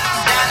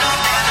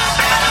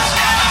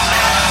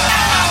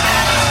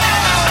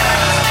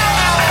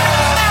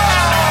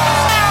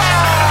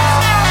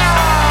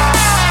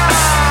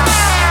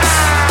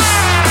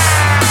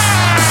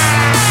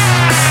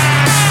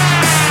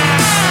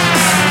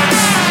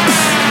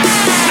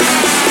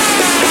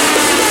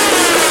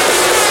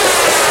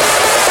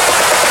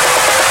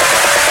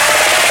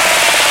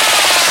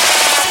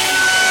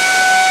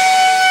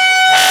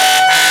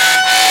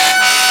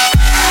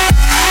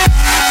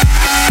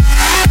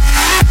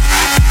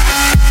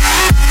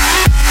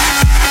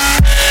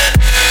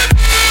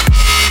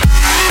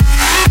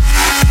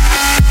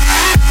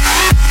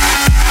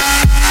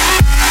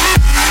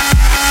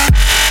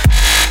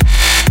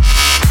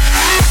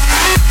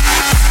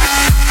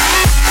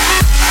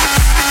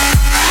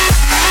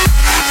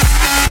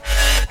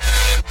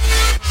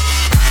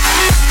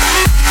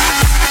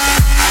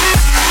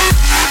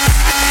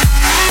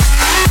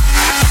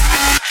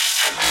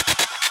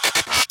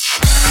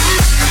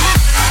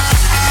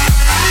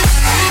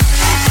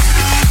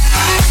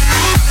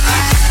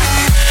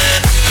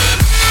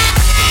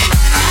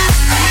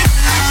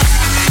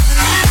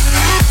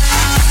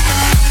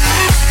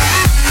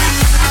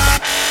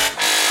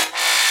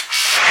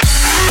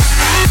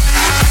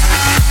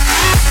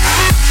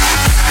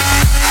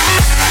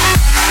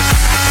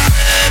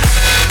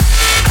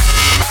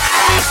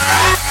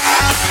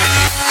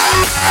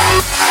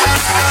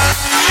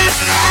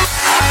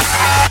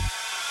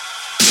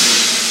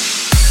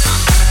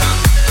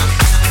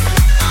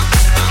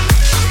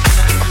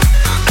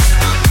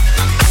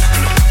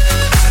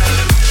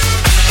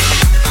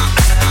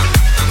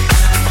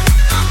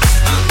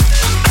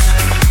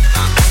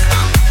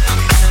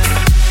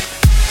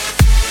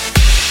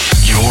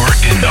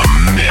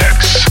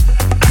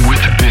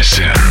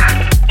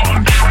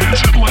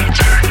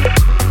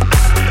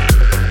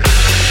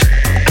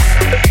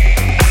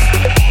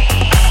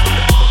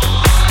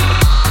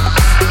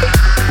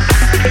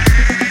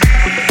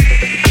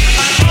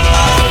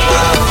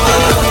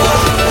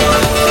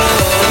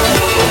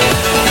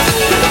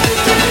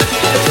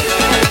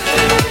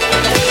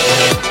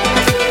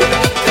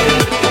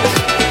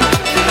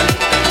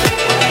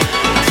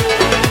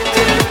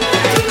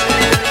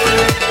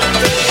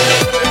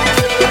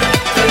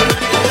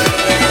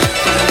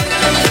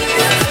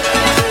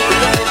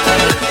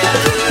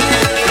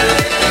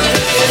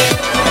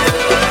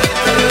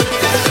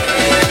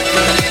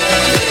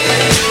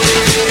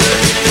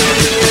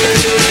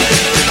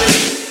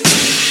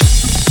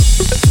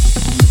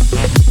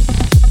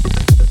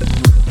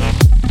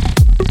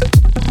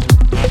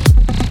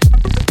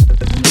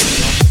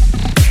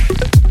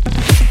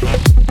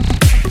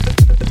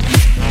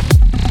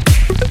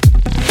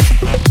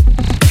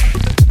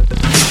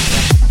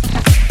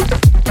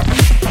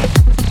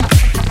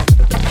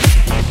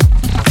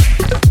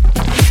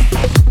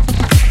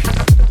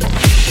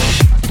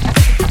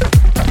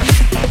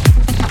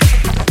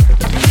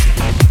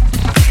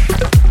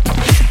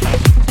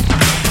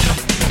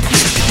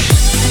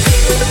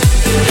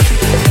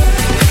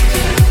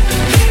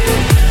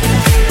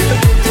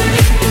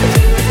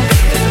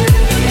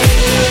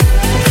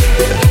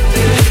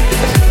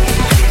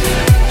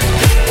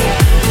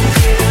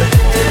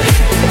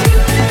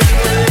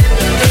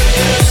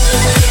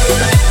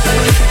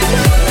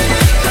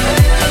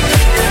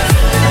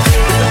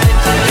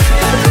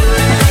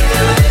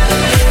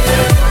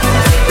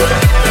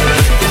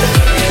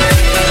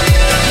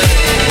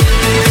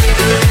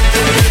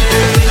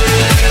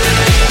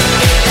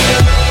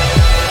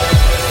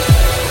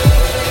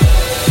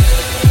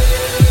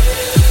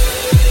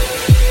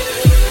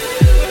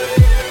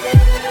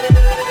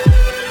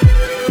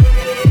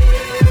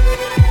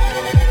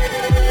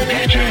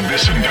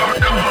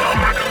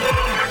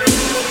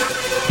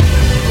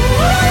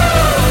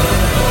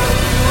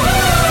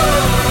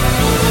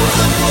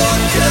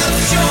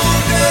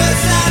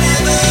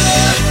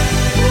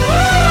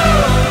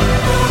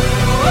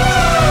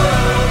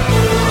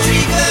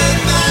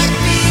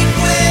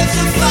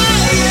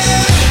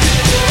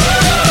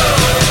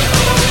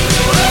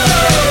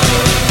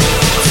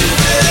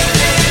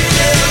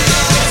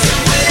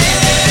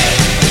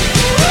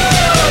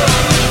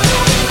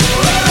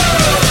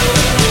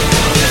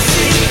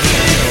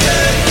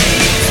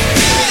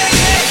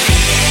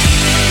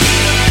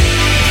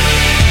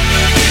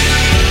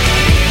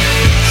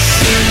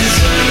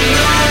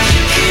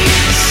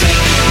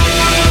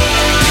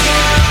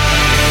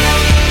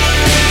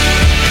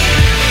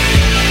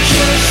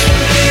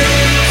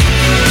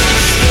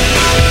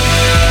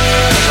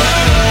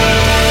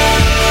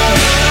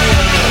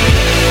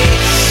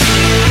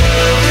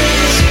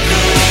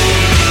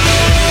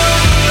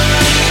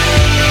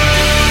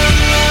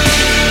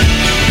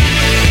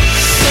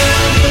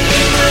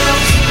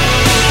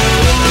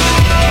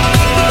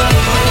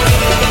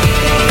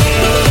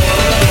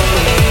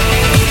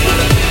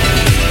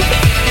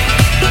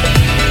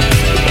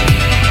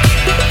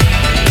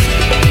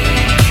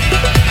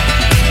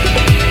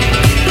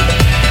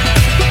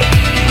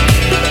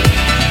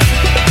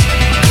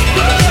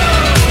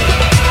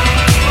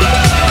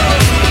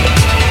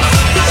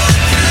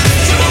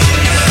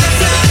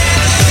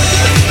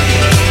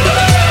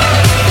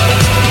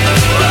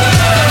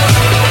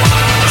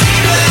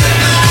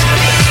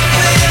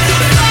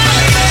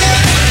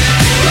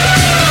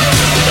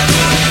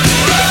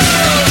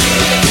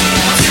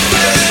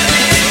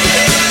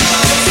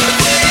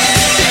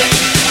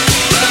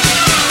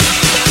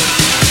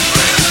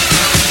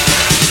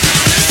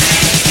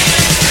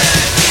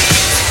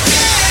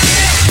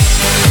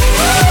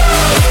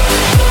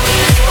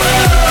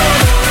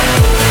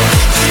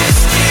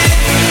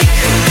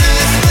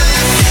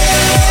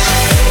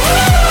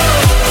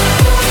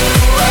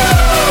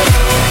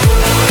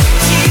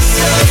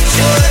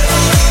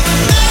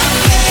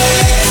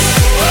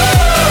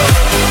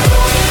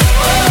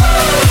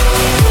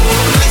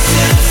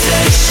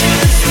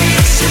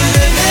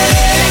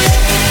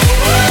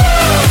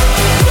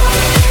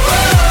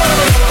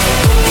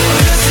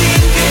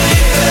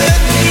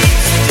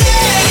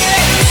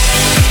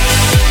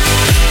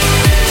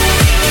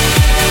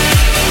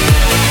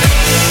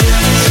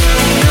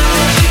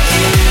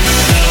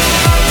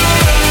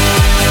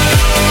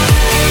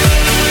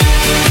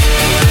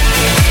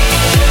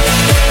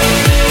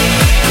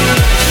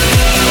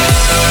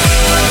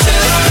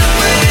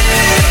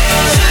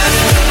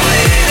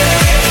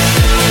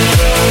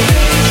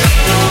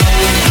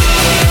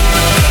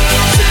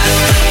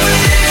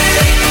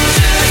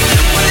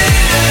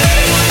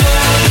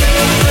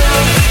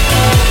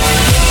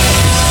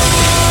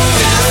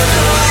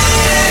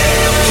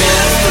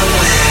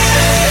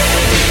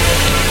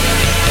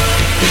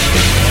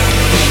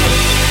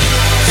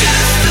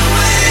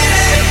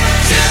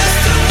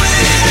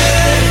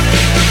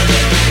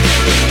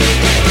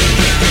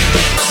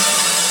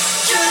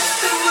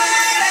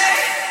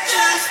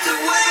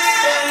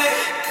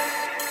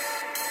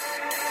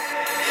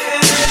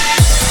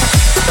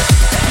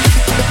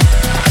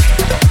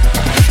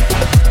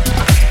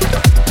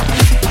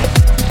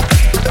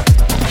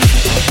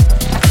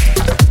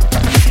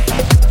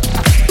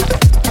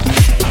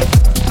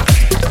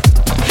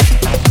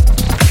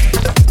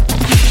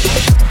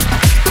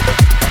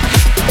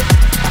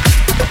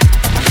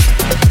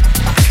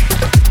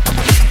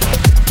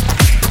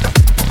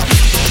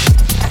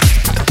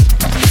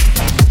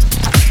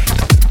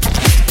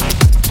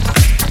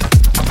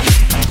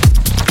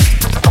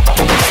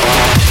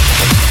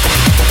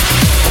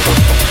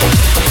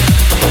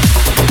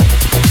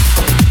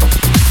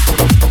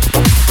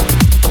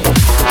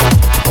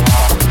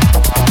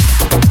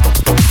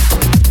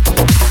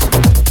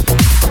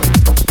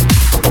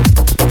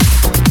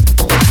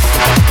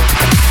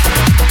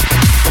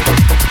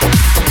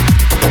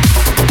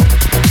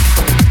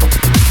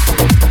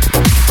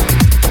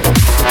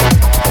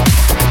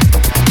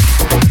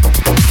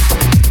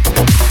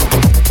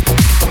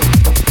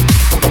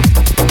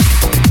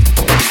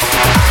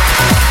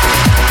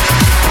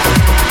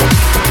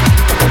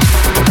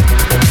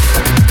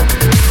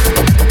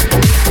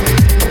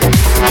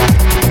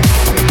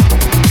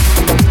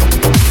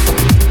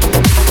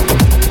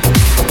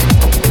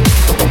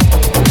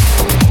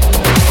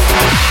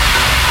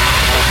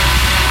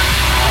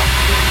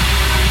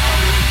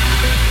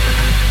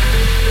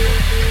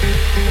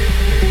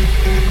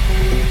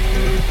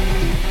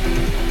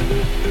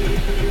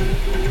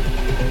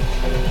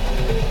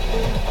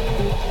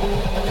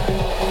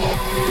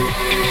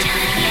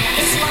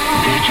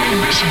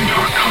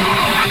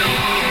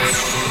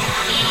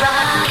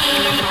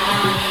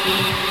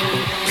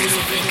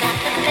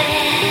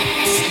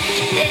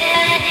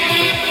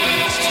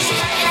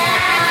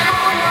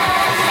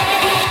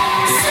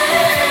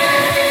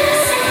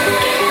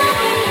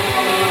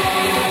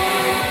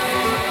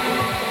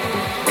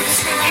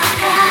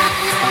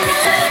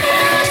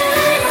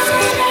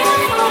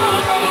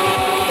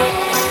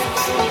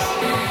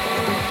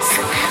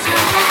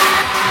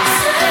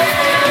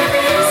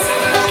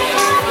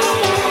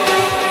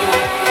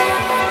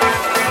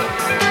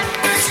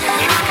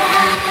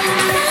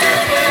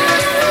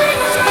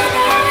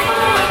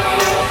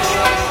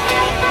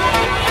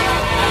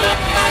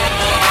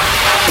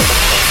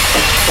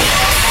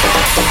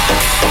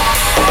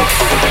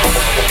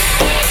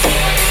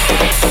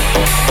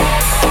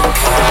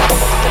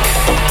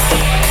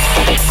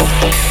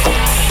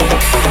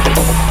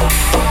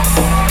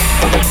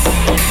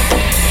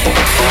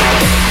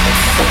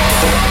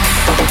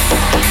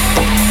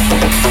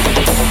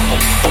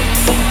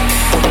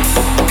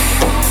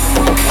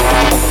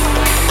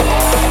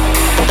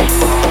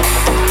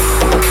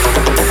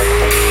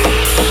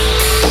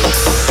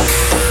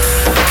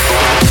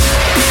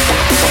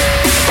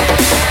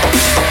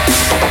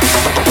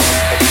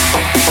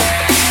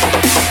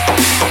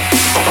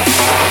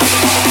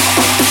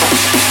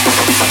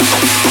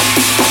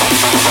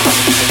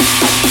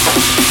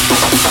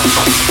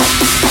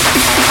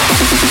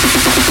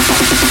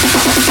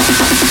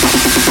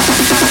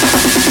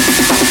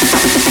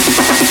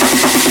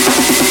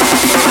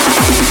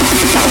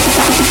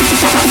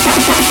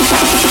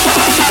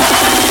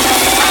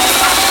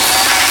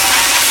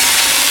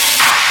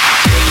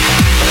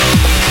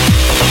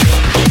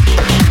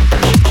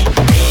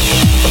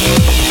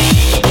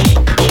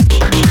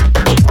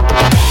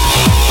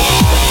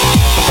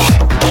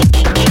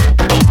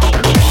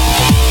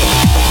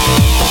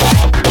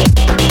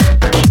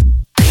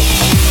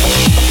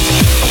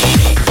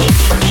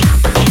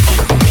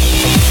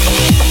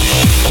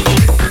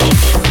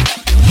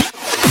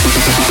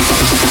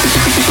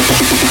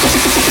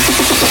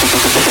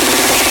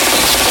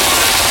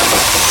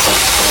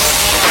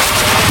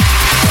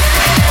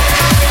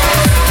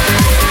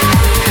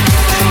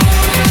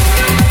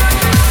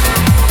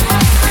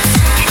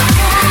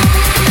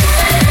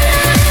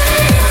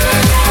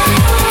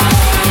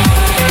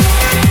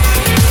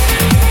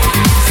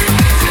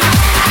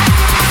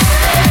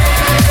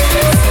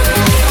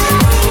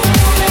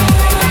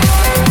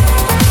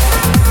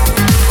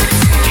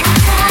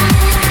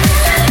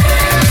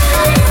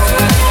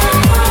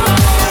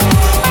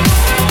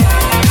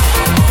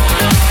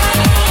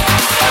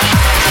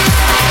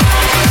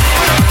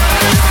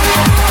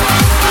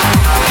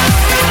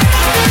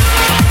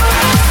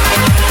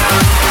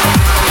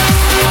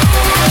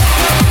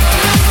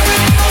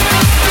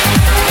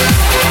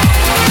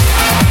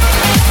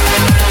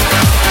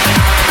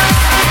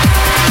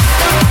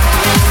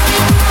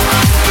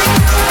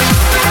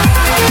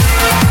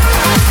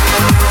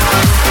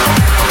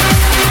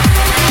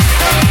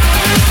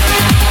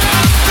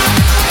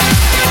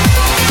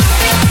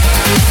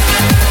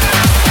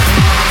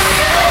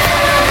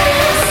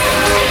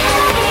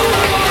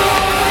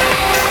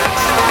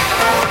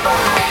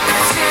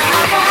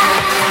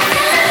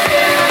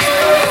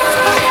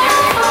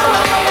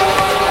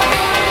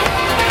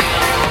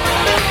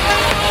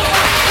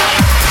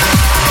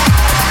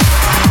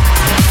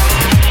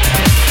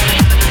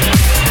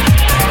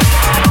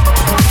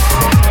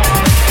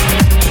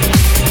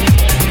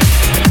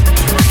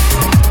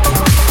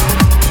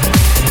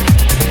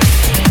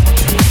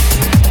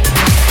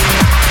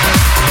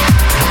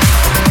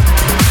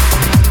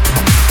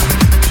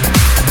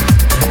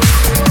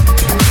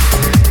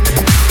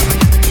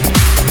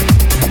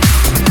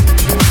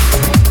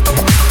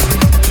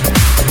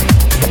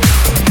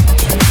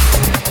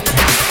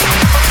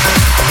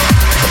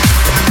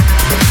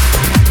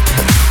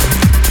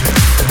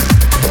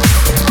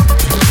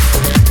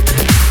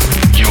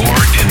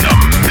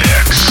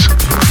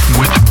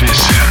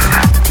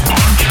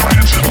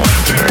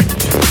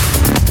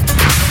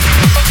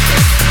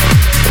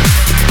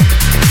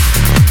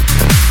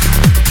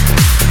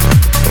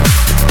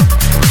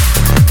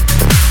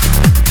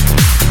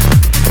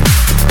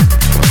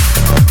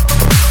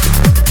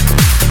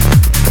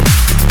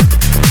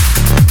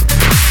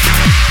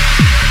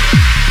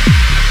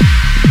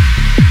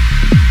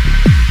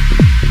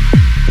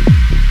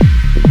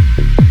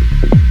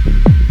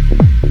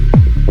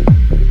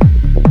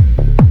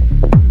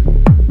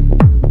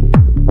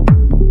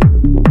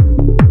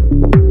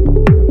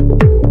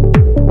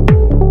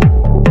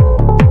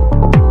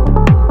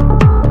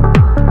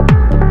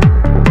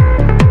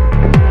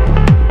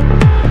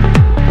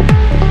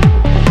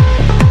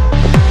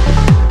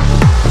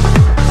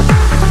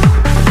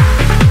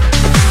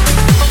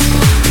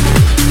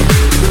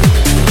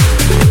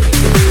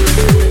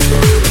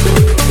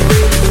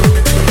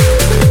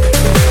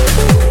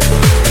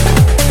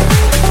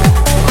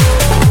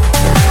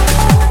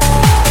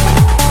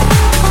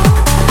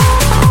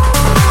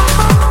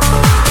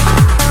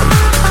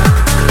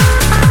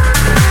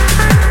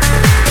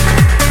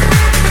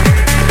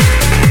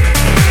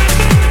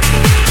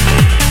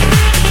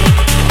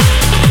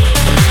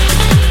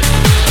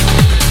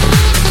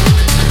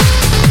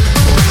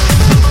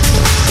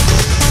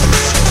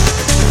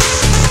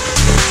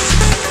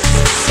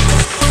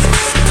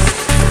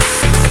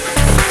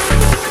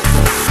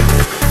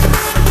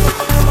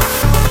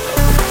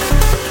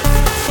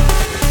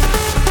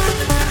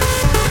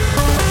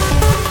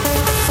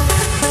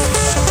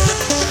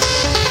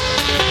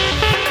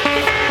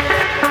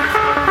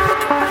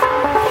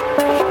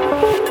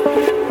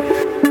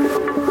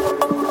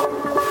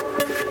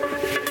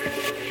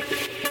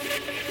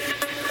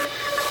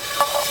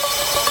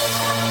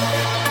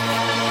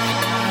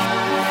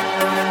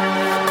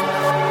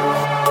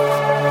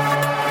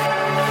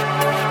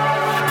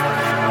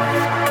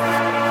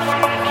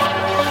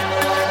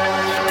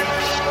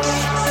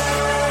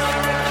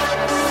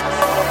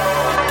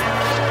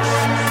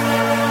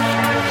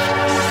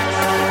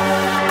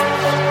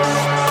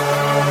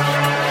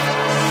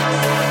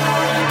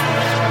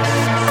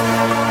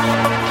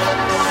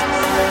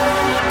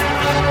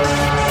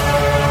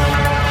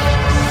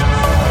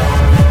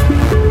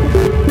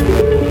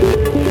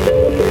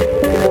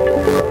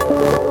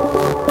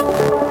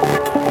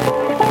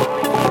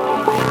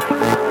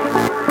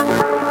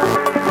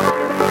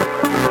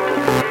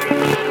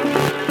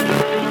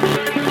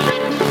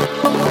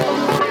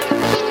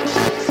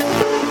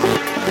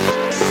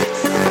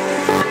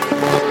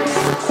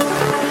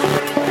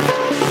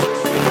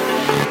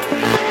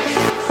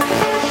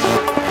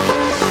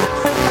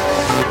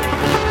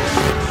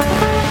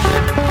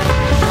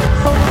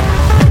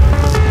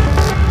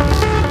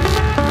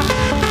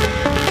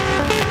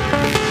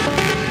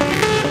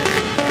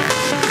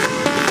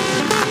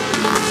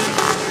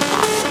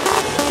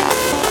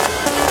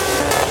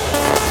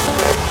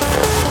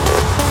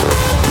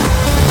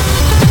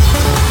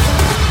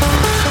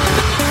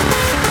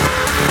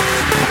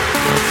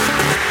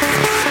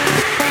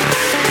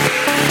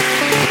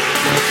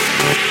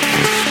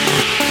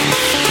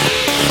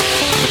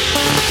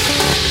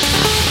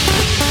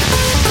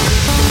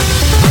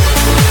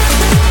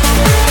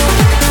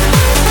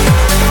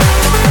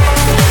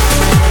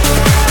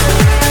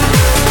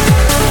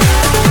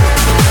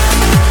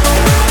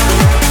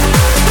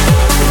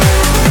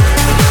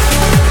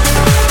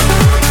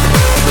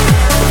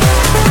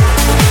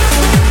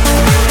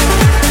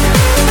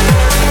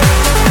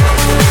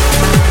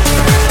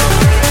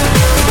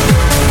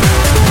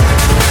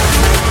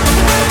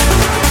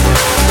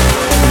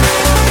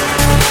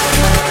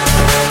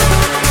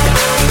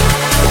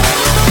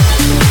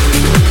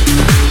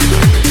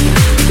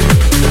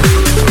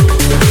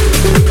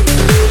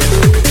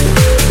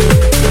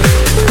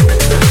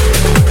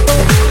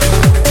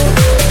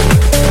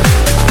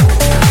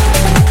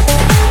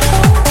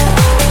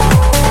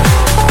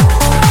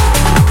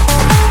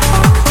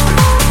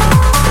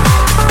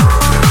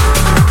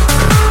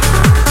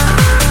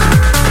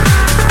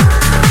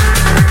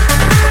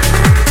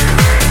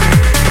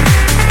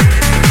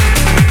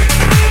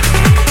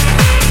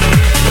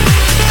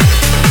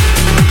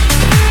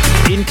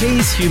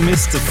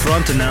 just a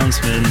front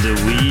announcement.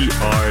 We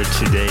are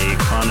today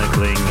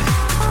chronicling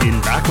in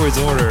backwards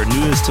order,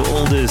 newest to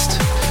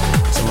oldest,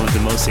 some of the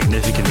most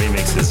significant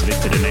remixes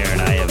Victor Denaire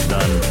and I have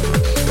done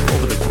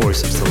over the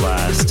course of the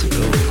last,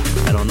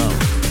 I don't know,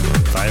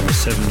 5 or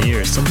 7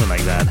 years, something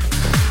like that.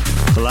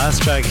 The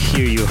last track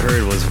here you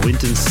heard was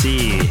Winton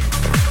Sea.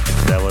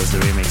 That was the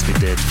remix we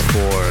did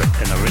for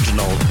an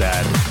original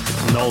that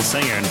Noel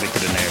Sanger and Victor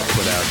Denaire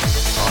put out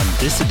on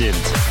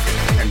Dissident.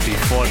 And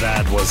before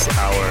that was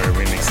our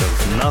remix of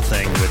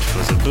Nothing, which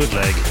was a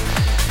bootleg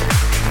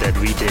that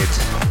we did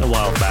a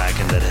while back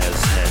and that has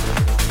had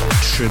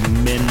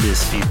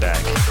tremendous feedback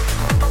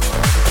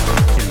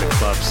in the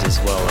clubs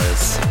as well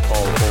as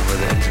all over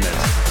the internet.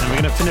 And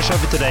we're gonna finish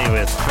off it today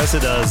with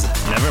Cressida's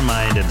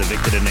Nevermind and the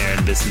Victor Denaire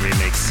and Bisson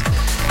remix.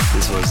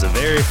 This was the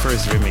very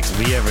first remix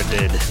we ever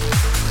did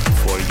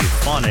for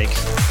Euphonic.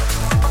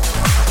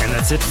 And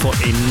that's it for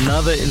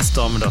another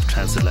installment of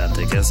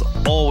Transatlantic. As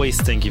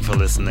always, thank you for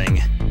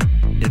listening.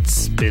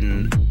 It's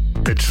been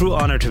a true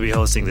honor to be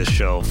hosting this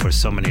show for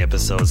so many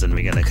episodes, and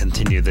we're going to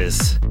continue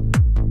this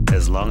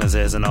as long as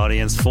there's an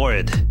audience for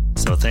it.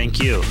 So thank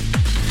you.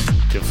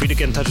 Feel free to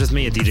get in touch with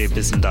me at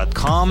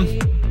djbisson.com.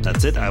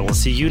 That's it. I will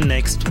see you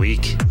next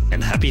week,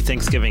 and happy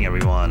Thanksgiving,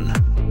 everyone.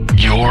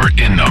 You're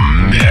in the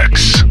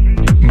mix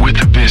with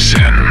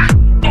Bisson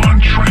on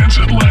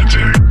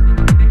Transatlantic.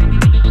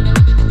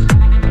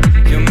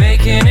 You're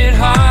making it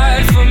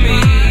hard for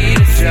me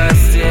to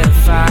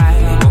justify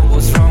what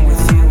was wrong with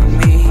you and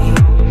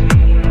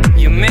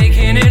me. You're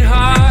making it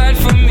hard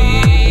for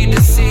me to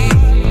see.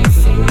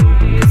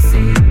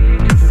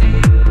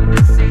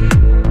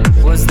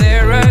 Was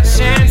there a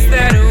chance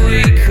that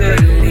we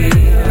could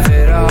leave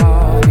it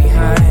all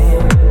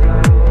behind?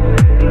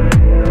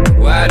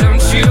 Why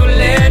don't you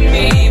let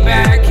me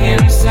back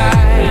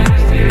inside?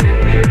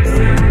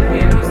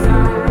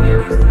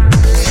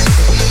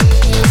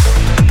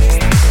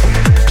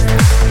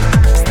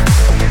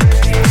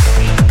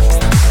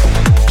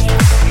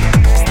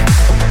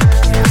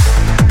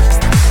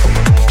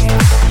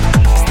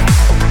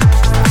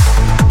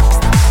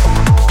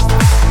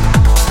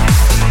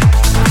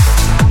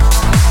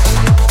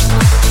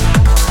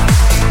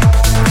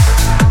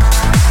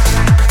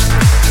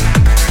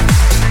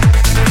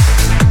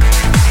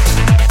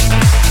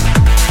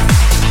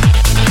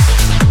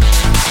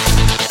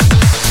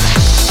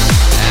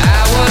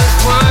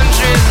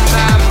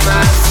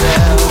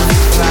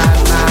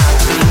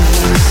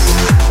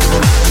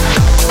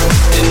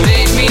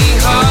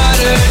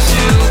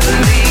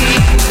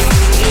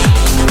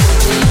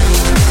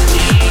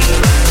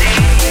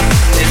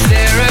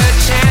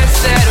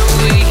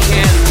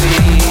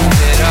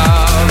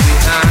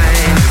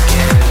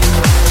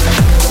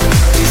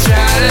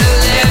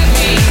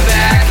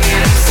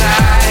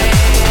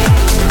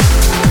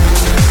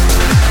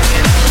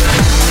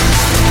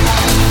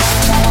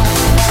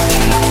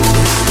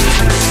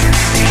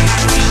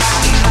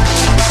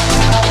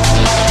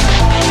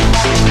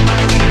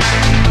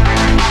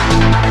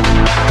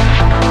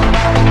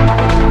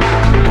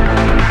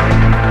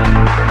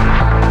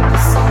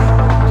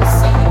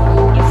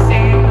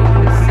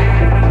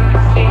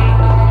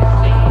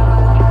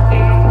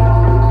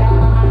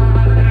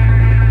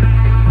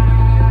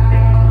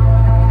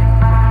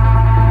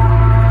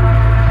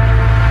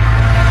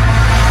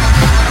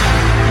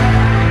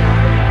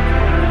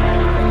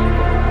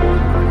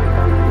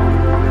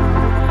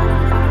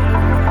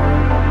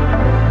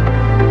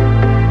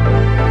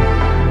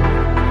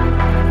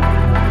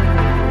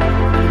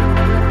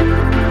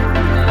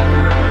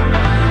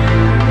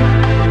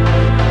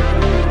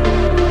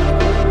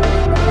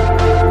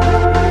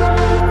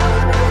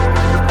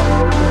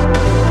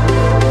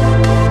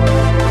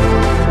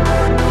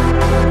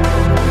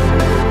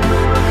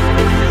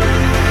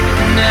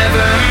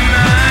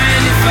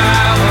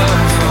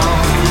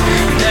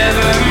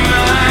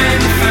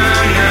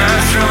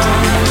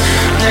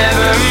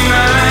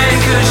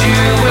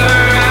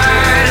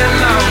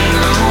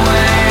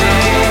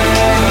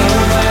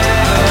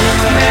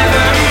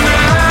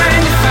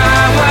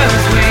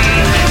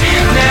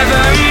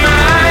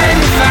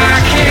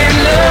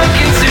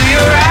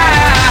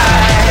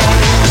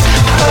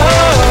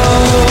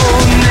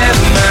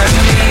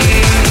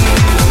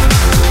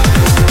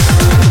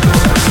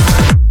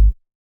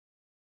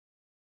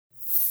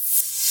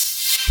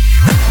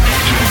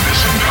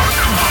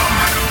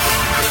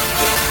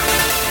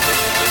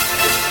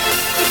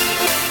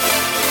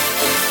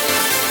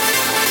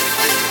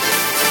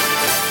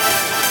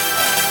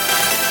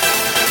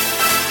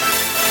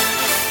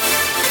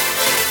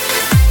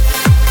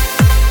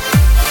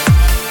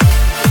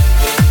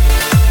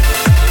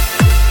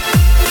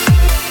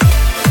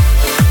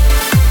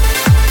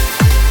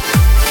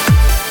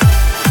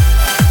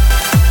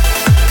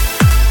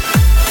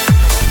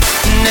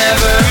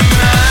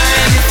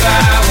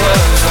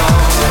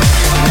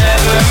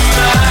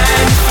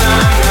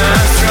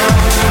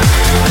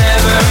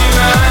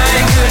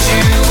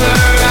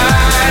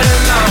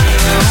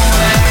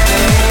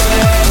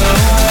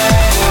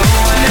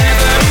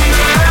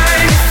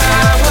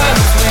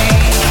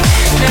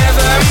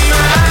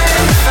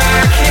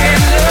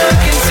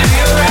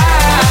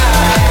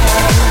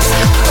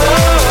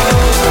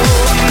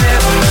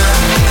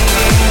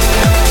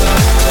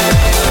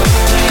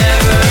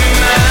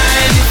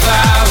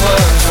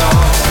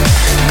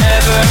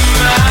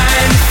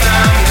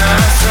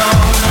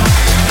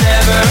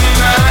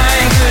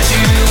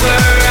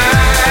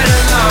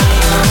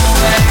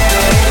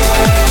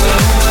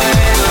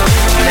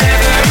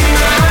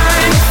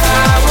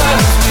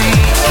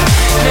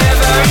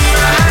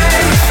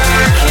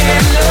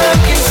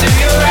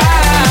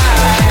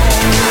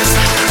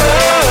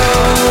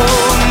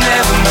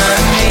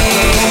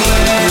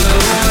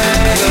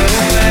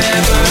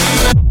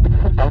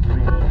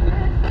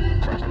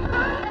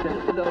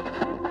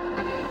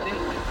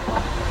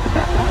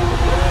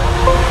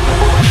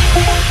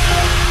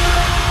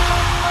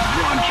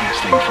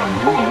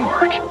 New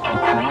York,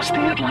 across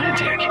the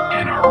Atlantic,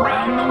 and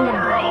around the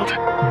world.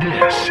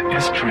 This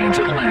is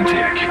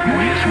Transatlantic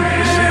with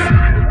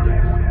Mason.